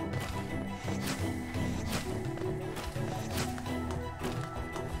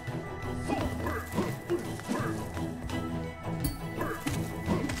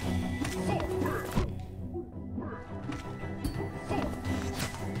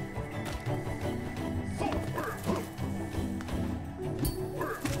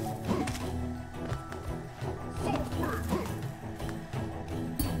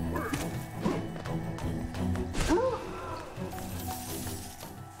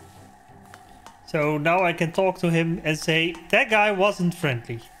 So now I can talk to him and say, that guy wasn't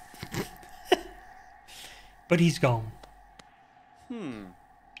friendly. But he's gone.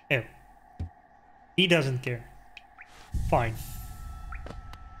 Oh. He doesn't care. Fine.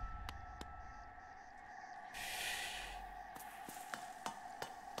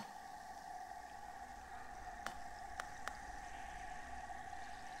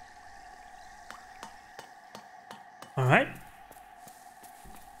 All right.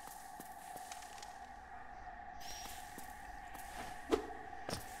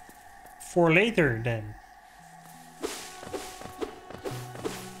 For later, then.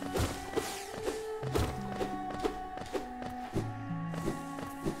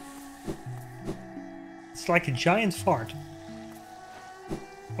 It's like a giant fart.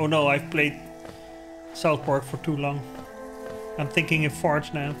 Oh no, I've played South Park for too long. I'm thinking in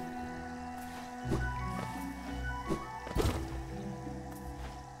farts now.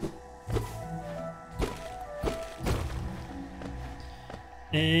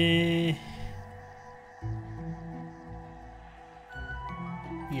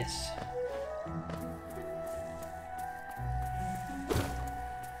 Yes.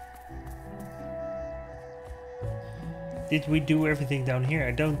 Did we do everything down here?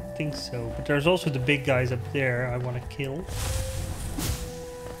 I don't think so. But there's also the big guys up there I want to kill.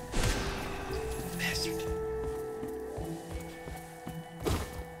 Bastard.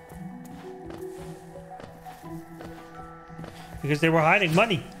 Because they were hiding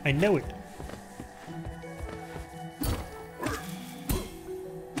money. I know it.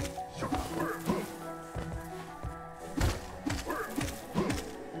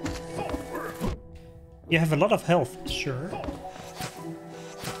 You have a lot of health, sure.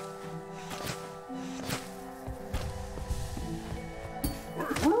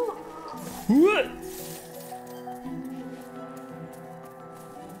 What?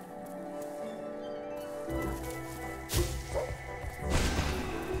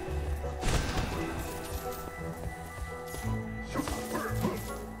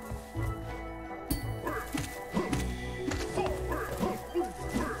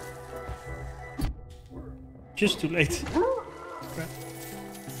 Just too late.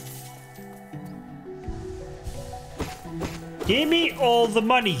 Give me all the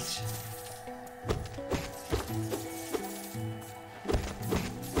monies.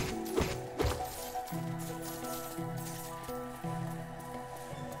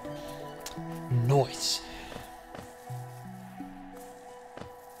 Noise.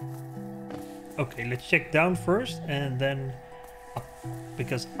 Okay, let's check down first and then up.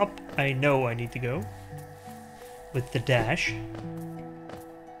 Because up I know I need to go. With the dash.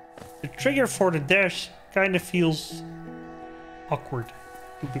 The trigger for the dash kind of feels awkward,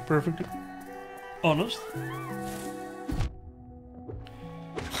 to be perfectly honest.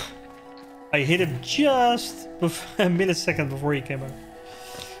 I hit him just a millisecond before he came out.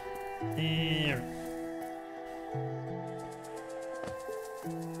 There.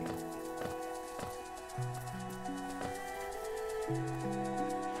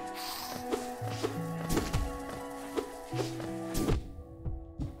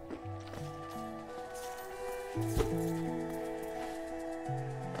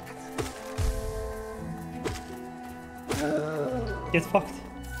 Get fucked.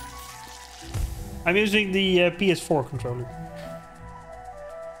 I'm using the PS4 controller.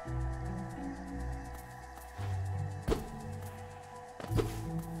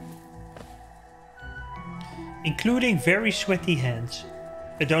 Including very sweaty hands.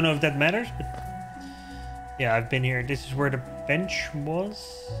 I don't know if that matters, but... Yeah, I've been here. This is where the bench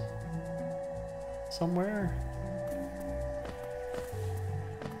was. Somewhere.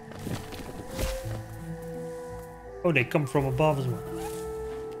 Oh, they come from above as well.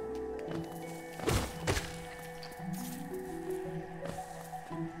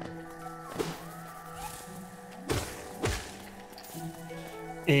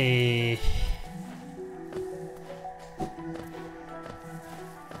 Eh...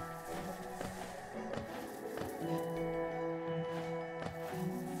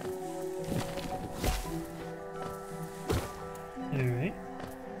 Alright.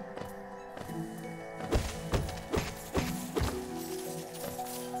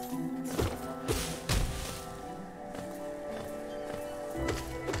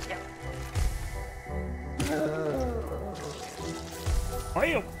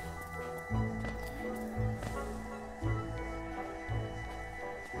 Mario.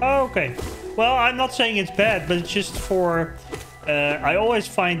 Okay. Well, I'm not saying it's bad, but it's just for... I always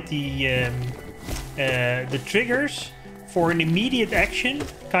find the triggers for an immediate action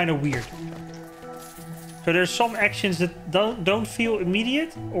kind of weird. So there's some actions that don't feel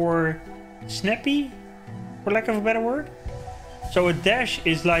immediate or snappy, for lack of a better word. So a dash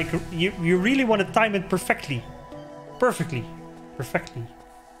is like you really want to time it perfectly. Perfectly.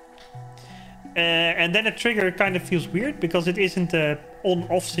 And then a trigger kind of feels weird because it isn't a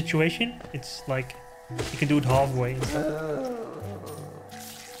on-off situation. It's like you can do it halfway and stuff.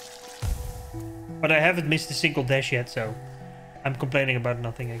 But I haven't missed a single dash yet, so I'm complaining about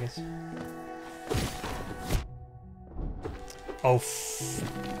nothing, I guess. Oh,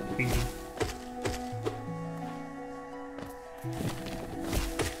 really?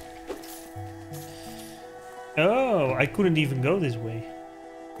 Oh, I couldn't even go this way.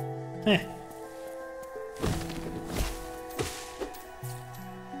 Eh.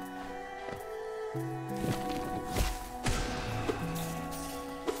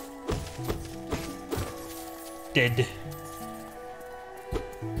 Dead.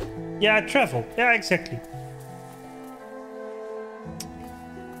 Yeah, travel. Yeah, exactly.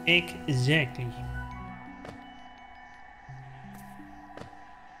 Exactly.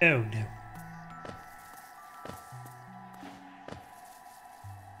 Oh no.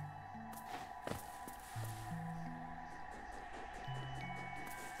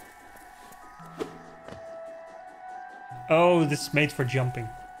 Oh, this is made for jumping.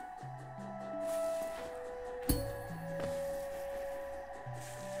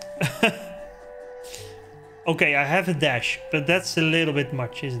 Okay, I have a dash, but that's a little bit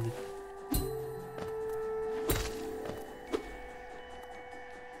much, isn't it?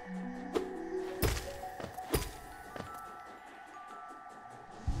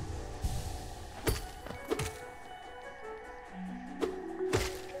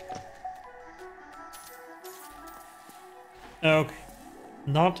 Okay,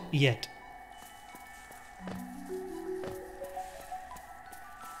 not yet.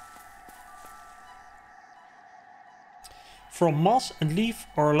 From moss and leaf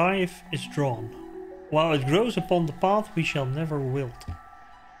our life is drawn. While it grows upon the path we shall never wilt.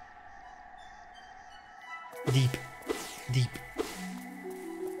 Deep. Deep.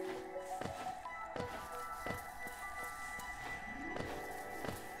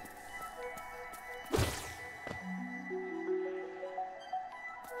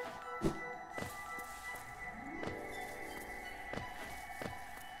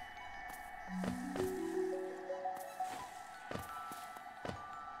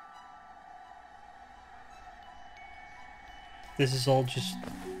 This is all just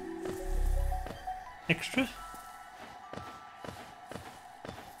extra.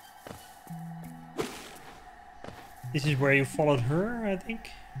 This is where you followed her, I think.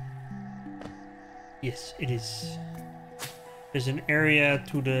 Yes, it is. There's an area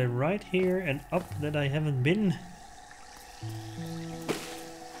to the right here and up that I haven't been.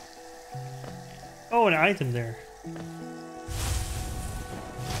 Oh, an item there.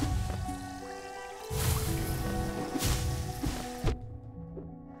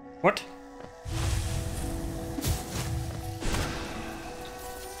 What?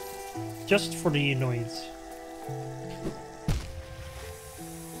 Just for the annoyance.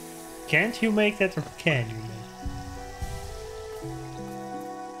 Can't you make that, or can you make?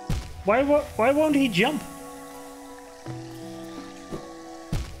 Why won't he jump?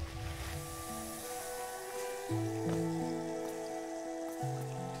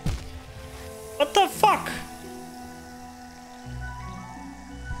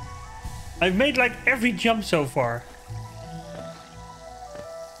 I've made like every jump so far.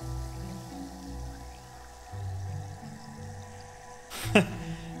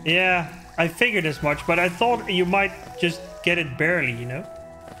 Yeah, I figured as much, but I thought you might just get it barely, you know?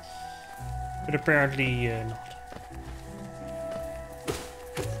 But apparently not.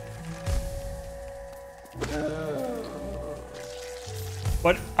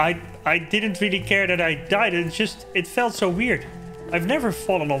 But I didn't really care that I died. It felt so weird. I've never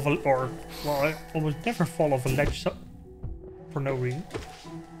fallen off I almost never fall off a ledge for no reason.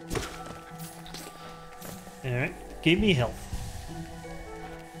 Alright, give me health.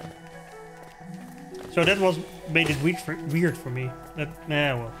 So that made it weird for me.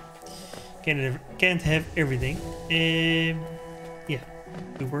 Well, can't have everything. Yeah,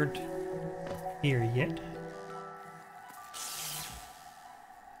 we weren't here yet.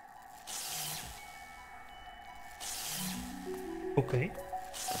 Okay.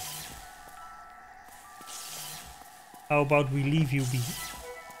 How about we leave you be?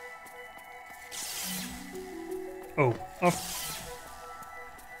 Oh, up.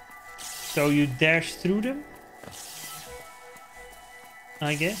 So you dash through them?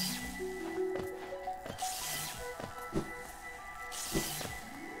 I guess.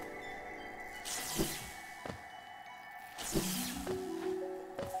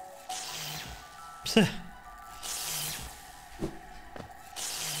 Psst.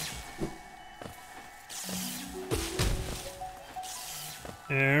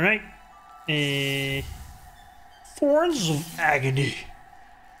 Alright. Thorns of Agony.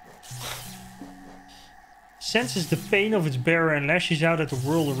 Senses the pain of its bearer and lashes out at the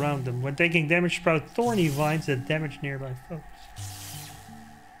world around them. When taking damage, sprout thorny vines that damage nearby foes.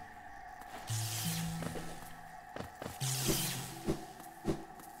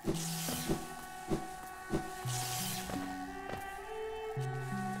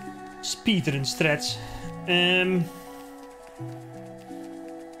 Speedrun strats.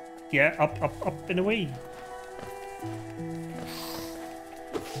 Yeah, up and away.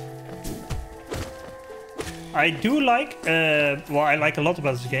 I do like, well, I like a lot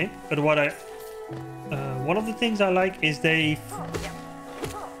about this game, but one of the things I like is they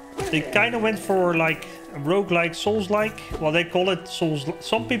kind of went for like a roguelike, Souls-like. Well, they call it Souls.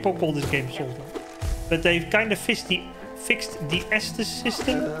 Some people call this game Souls-like, but they've kind of fixed the Estus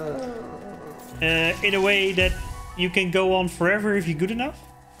system in a way that you can go on forever if you're good enough.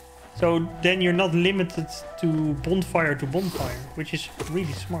 So then you're not limited to bonfire, which is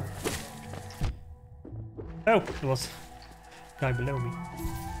really smart. Oh, there was a guy below me.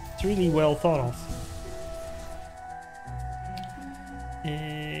 It's really well thought of.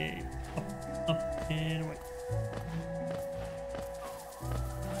 Up and away.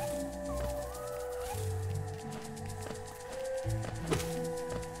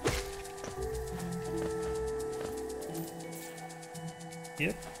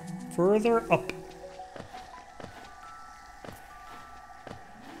 Yep. Further up.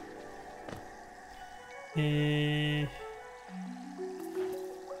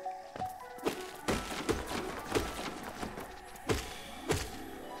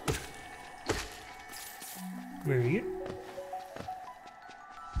 Where are you?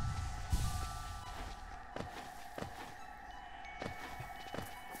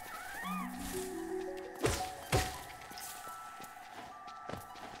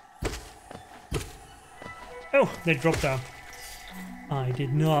 Oh, they dropped down. I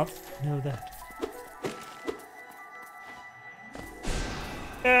did not know that.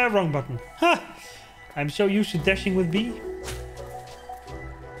 Wrong button. Ha! I'm so used to dashing with B.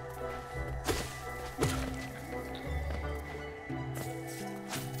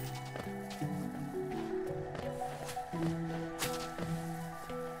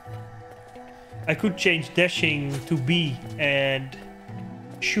 I could change dashing to B and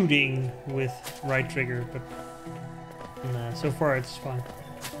shooting with right trigger, but nah, so far it's fine.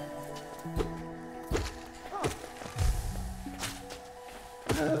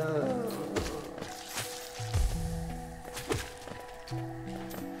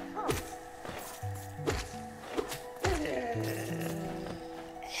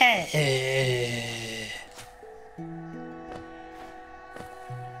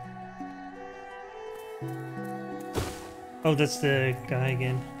 Oh, that's the guy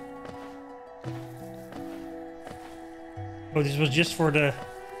again. Oh, this was just for the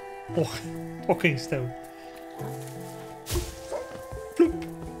talking stone. Floop.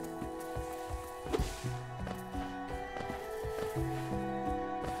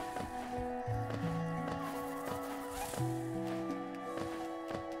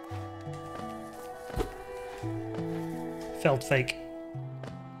 Felt fake.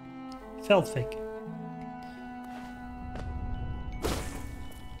 Veldvik.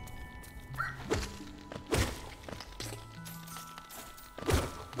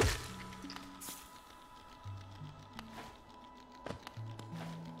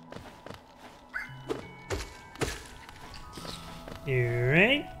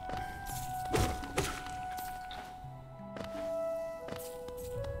 Alright.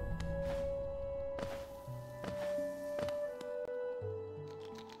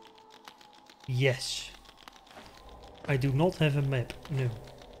 Yes. I do not have a map. No.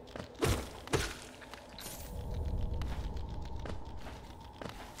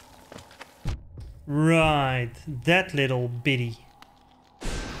 Right. That little bitty.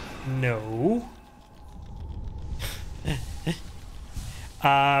 No.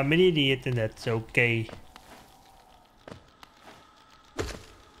 I'm an idiot and that's okay.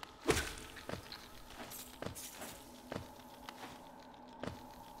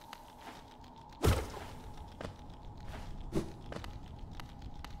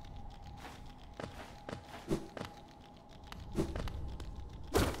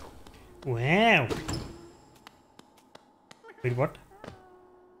 Wow. Wait, what?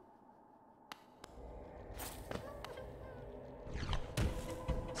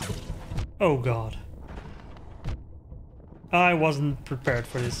 Oh god. I wasn't prepared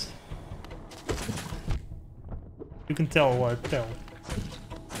for this. You can tell.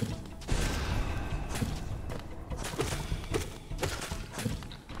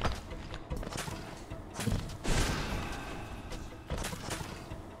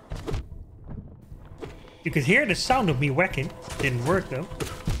 You could hear the sound of me whacking. Didn't work though.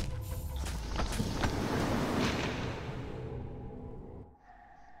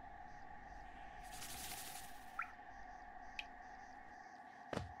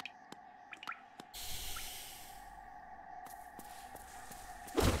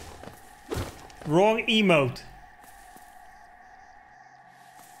 Wrong emote.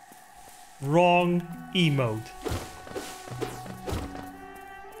 Wrong emote.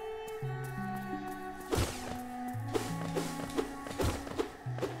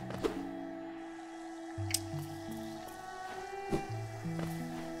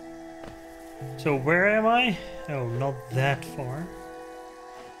 So where am I? Oh, not that far.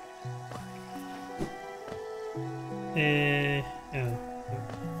 Oh.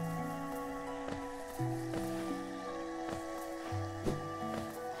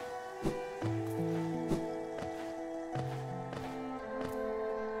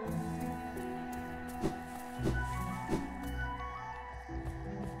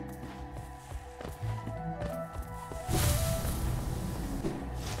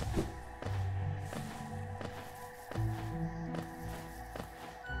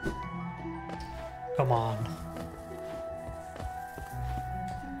 Come on.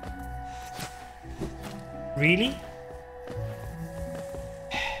 Really?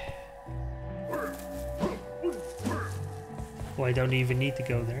 Well, I don't even need to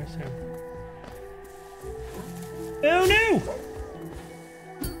go there, so... Oh no!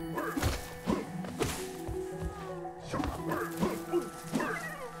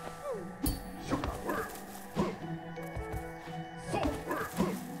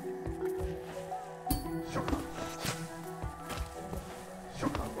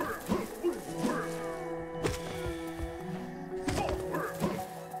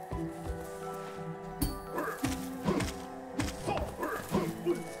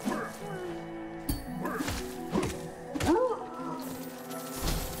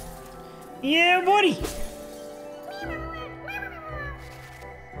 Yeah, buddy!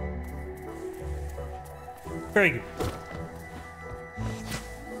 Very good.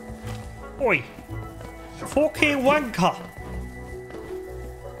 Oi! 4K wanker!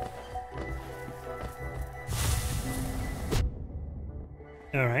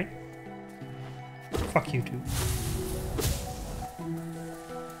 Alright. Fuck you too.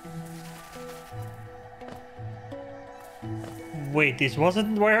 Wait, this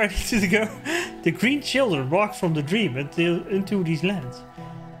wasn't where I needed to go? The green children walked from the dream into these lands.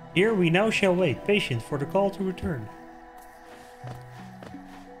 Here we now shall wait, patient for the call to return.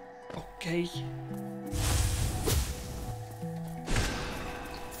 Okay.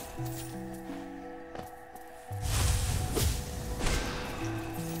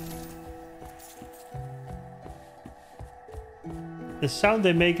 The sound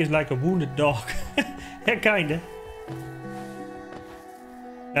they make is like a wounded dog. Yeah, kinda.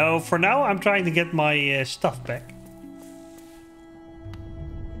 No, for now I'm trying to get my stuff back.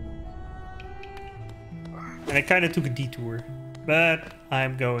 And I kinda took a detour. But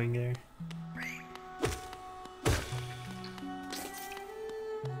I'm going there.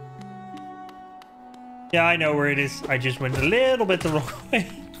 Yeah, I know where it is. I just went a little bit the wrong way.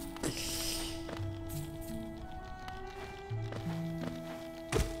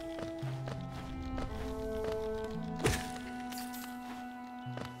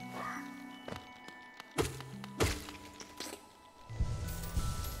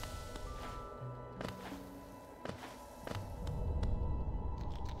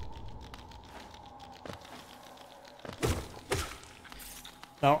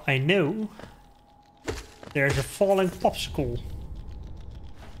 Now I know there's a falling popsicle.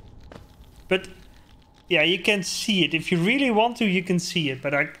 But yeah, you can see it. If you really want to, you can see it.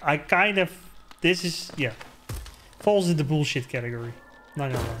 But I kind of... This is... Yeah. Falls in the bullshit category.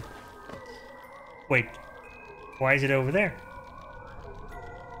 Not gonna lie. Wait. Why is it over there?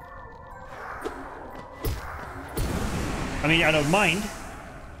 I mean, I don't mind.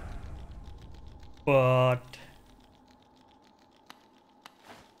 But...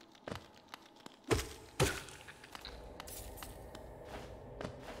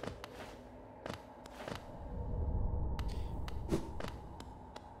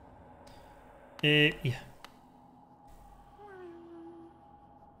 yeah.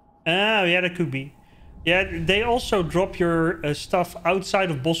 Ah, yeah, that could be. Yeah, they also drop your stuff outside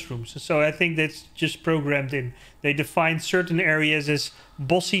of boss rooms. So I think that's just programmed in. They define certain areas as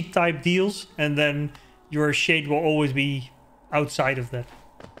bossy type deals, and then your shade will always be outside of that.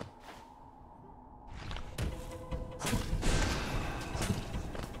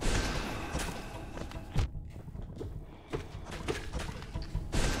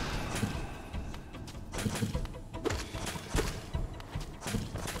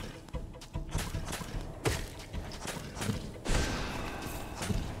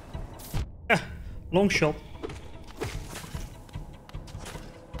 Long shot.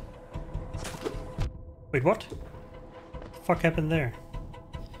 Wait, what? What the fuck happened there?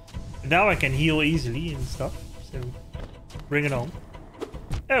 Now I can heal easily and stuff, so bring it on.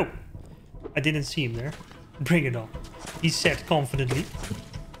 Oh! I didn't see him there. Bring it on. He said confidently,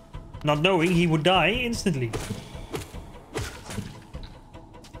 not knowing he would die instantly.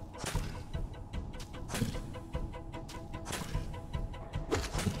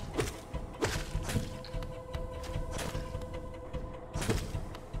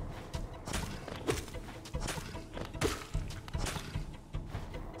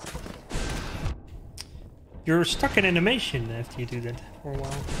 You're stuck in animation after you do that for a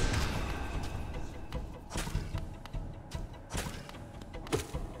while.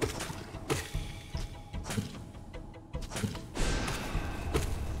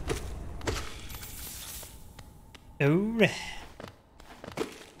 Oh.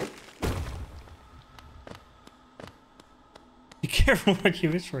 Be careful what you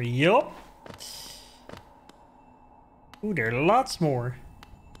wish for. Yup. Ooh, there are lots more.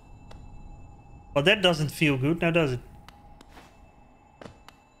 Well, that doesn't feel good, now does it?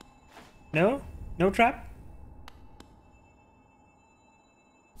 No? No trap?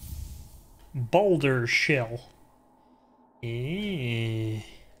 Boulder shell.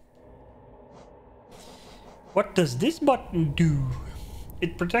 What does this button do?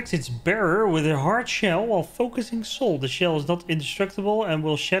 It protects its bearer with a hard shell while focusing soul. The shell is not indestructible and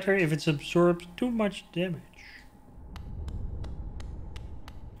will shatter if it absorbs too much damage.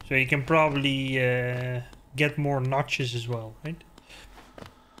 So you can probably get more notches as well, right?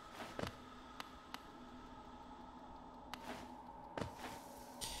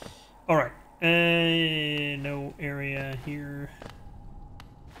 Alright. No area here.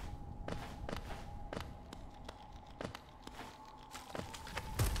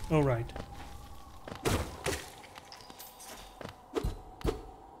 Alright.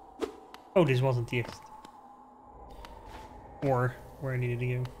 Oh, this wasn't the exit. Or where I needed to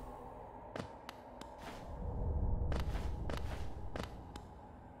go.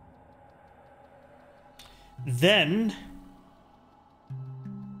 Then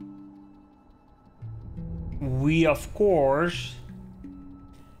we of course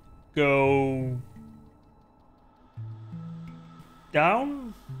go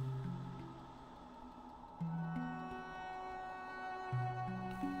down.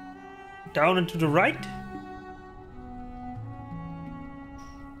 Down and to the right.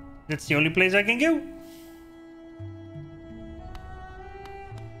 That's the only place I can go.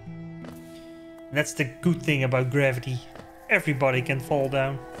 That's the good thing about gravity. Everybody can fall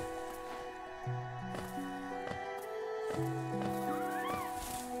down.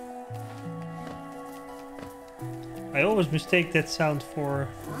 I always mistake that sound for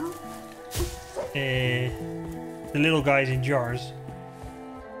the little guys in jars.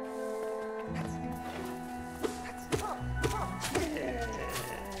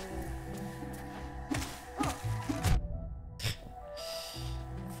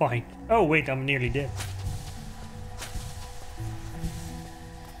 fine. Oh, wait, I'm nearly dead.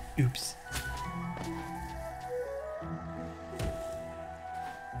 Oops.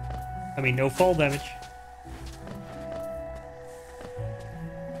 I mean, no fall damage.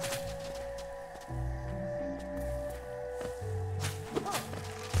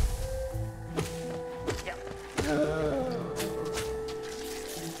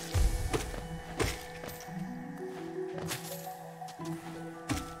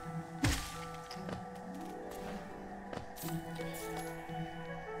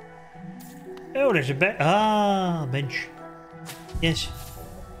 Oh, there's a bench. Ah, bench. Yes.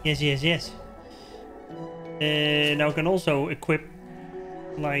 Yes, yes, yes. Now I can also equip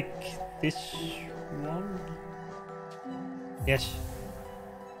like this one. Yes.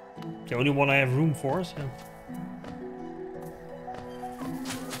 The only one I have room for, so.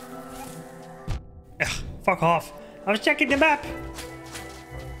 Ugh, fuck off. I was checking the map.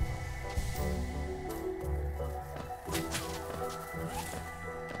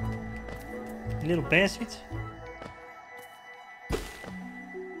 Little bastard.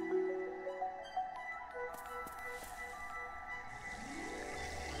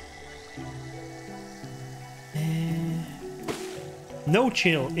 No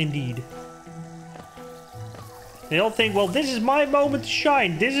chill, indeed. They all think, well, this is my moment to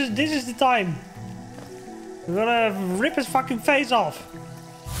shine. This is the time. We're gonna rip his fucking face off.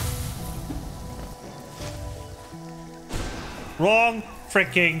 Wrong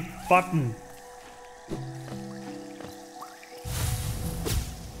freaking button.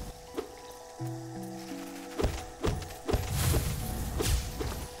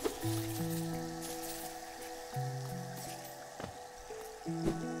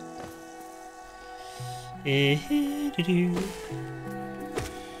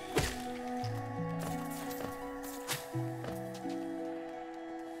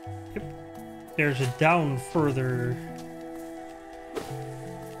 Yep. There's a down further.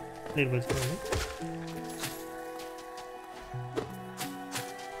 A little bit further.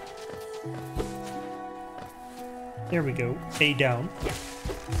 There we go. A down.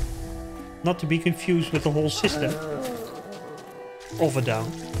 Not to be confused with the whole system of a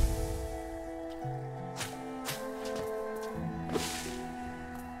down.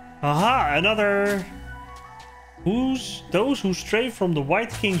 Aha, another. Those who stray from the White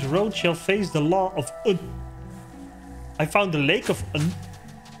King's road shall face the law of Un. I found the lake of Un.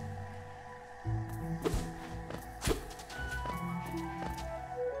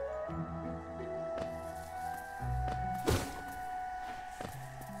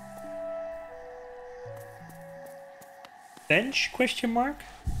 Bench? Question mark?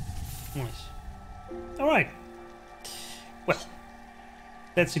 Nice. All right. Well.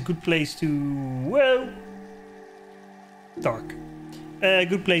 That's a good place to... Whoa! Dark. A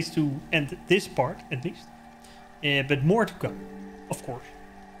good place to end this part, at least. But more to come, of course.